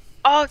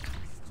 Oh!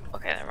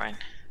 Okay, never mind.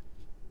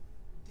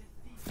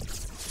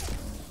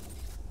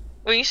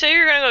 When you say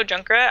you're gonna go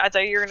Junkrat, I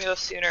thought you were gonna go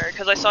sooner,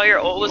 because I saw your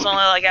ult was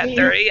only like at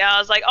 30, and I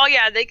was like, oh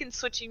yeah, they can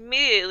switch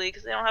immediately,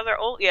 because they don't have their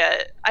ult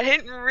yet. I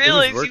didn't It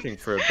realize was you... working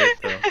for a bit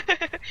though.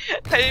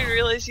 I didn't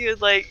realize you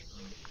had like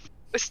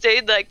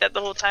stayed like that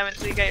the whole time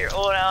until you got your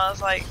ult, and I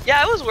was like,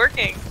 yeah, it was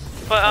working.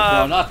 But Oh,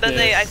 bro, not then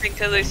this. I think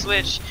till they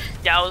switched,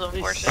 yeah, it was They,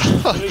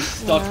 unfortunate. they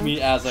stuck me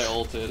as I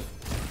ulted.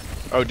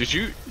 Oh, did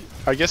you?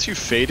 I guess you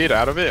faded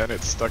out of it and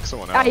it stuck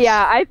someone else.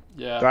 Yeah,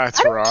 Yeah. That's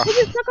I don't rough. think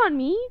it stuck on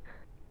me.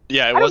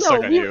 Yeah, it I was don't know,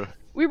 stuck on you.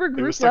 We were was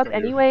grouped stuck up on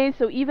you. anyway,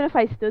 so even if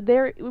I stood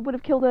there, it would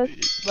have killed us.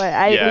 But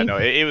I Yeah, at no,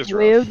 least it was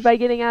lived rough. by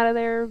getting out of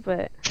there.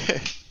 But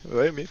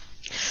Well, I mean,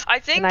 I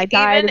think and I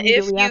died even if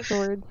immediately you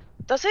afterwards.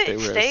 does it They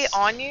were stay s-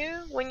 on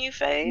you when you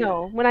fade?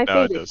 No, when I No,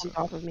 fade, it it comes doesn't.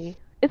 off of me.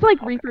 It's like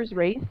Okay. Reaper's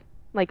Wraith,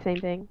 like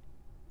same thing.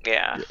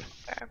 Yeah.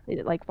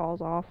 It like falls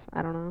off.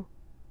 I don't know.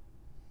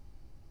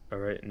 All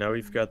right, now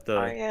we've got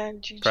the Oh yeah,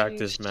 GG's.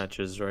 practice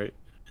matches, right?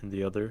 And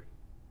the other.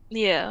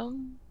 Yeah.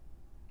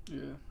 Yeah.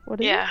 What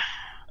is Yeah.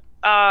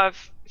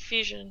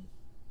 Fusion.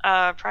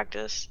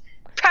 Practice.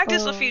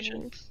 Practice the Oh.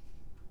 fusion.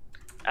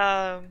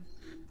 Let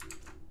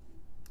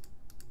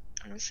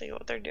me see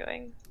what they're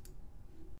doing.